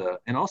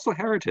also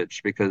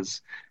heritage,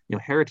 because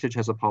heritage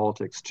has a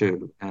politics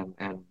too.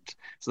 And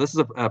so this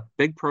is a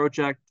big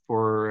project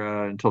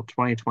for until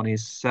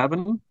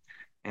 2027.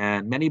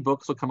 And many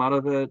books will come out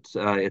of it.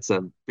 It's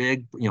a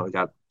big, we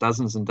got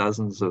dozens and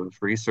dozens of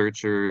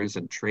researchers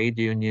and trade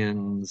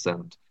unions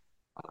and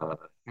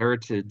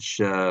heritage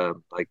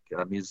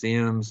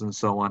museums and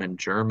so on in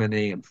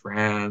Germany and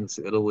France,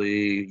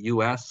 Italy,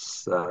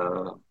 US,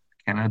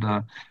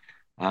 Canada.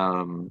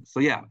 So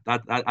yeah,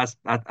 that's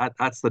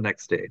the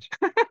next stage.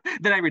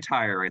 Then I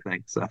retire, I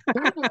think. So.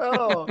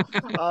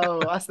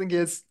 I think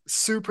it's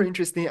super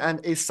interesting,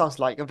 and it sounds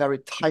like a very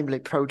timely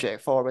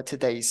project for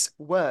today's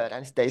world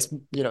and today's,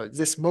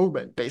 this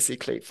moment,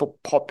 basically,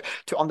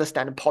 to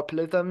understand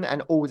populism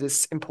and all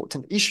these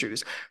important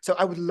issues. So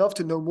I would love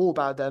to know more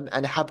about them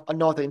and have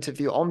another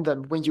interview on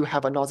them when you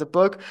have another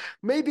book,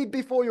 maybe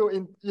before you're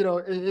in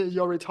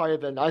your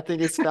retirement. I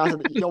think it's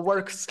fascinating. Your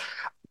works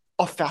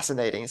are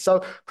fascinating.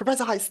 So,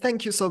 Professor Heiss,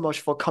 thank you so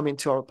much for coming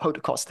to our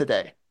podcast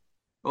today.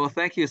 Well,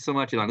 thank you so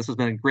much, Elon. This has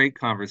been a great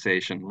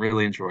conversation,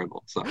 really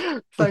enjoyable. So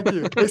thank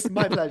you. It's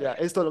my pleasure.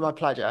 It's totally my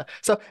pleasure.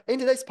 So in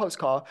today's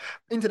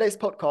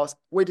podcast,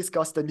 we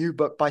discussed the new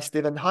book by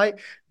Stephen Hai,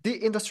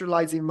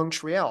 Deindustrializing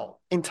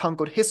Montreal,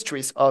 Entangled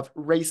Histories of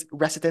Race,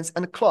 Residence,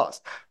 and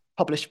Class,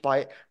 published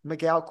by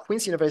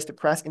McGill-Queen's University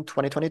Press in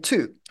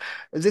 2022.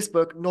 This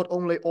book not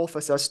only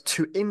offers us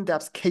two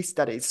in-depth case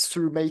studies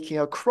through making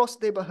a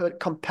cross-neighborhood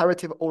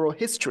comparative oral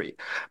history,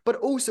 but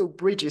also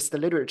bridges the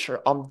literature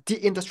on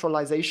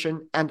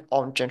deindustrialization and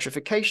on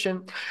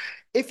gentrification.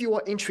 If you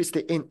are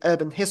interested in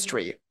urban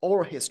history,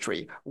 oral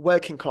history,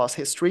 working class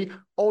history,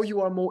 or you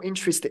are more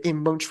interested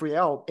in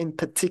Montreal in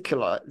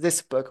particular,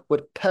 this book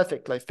would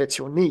perfectly fit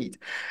your need.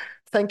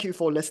 Thank you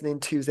for listening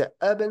to the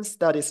Urban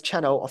Studies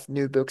channel of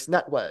New Books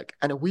Network,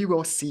 and we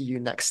will see you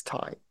next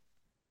time.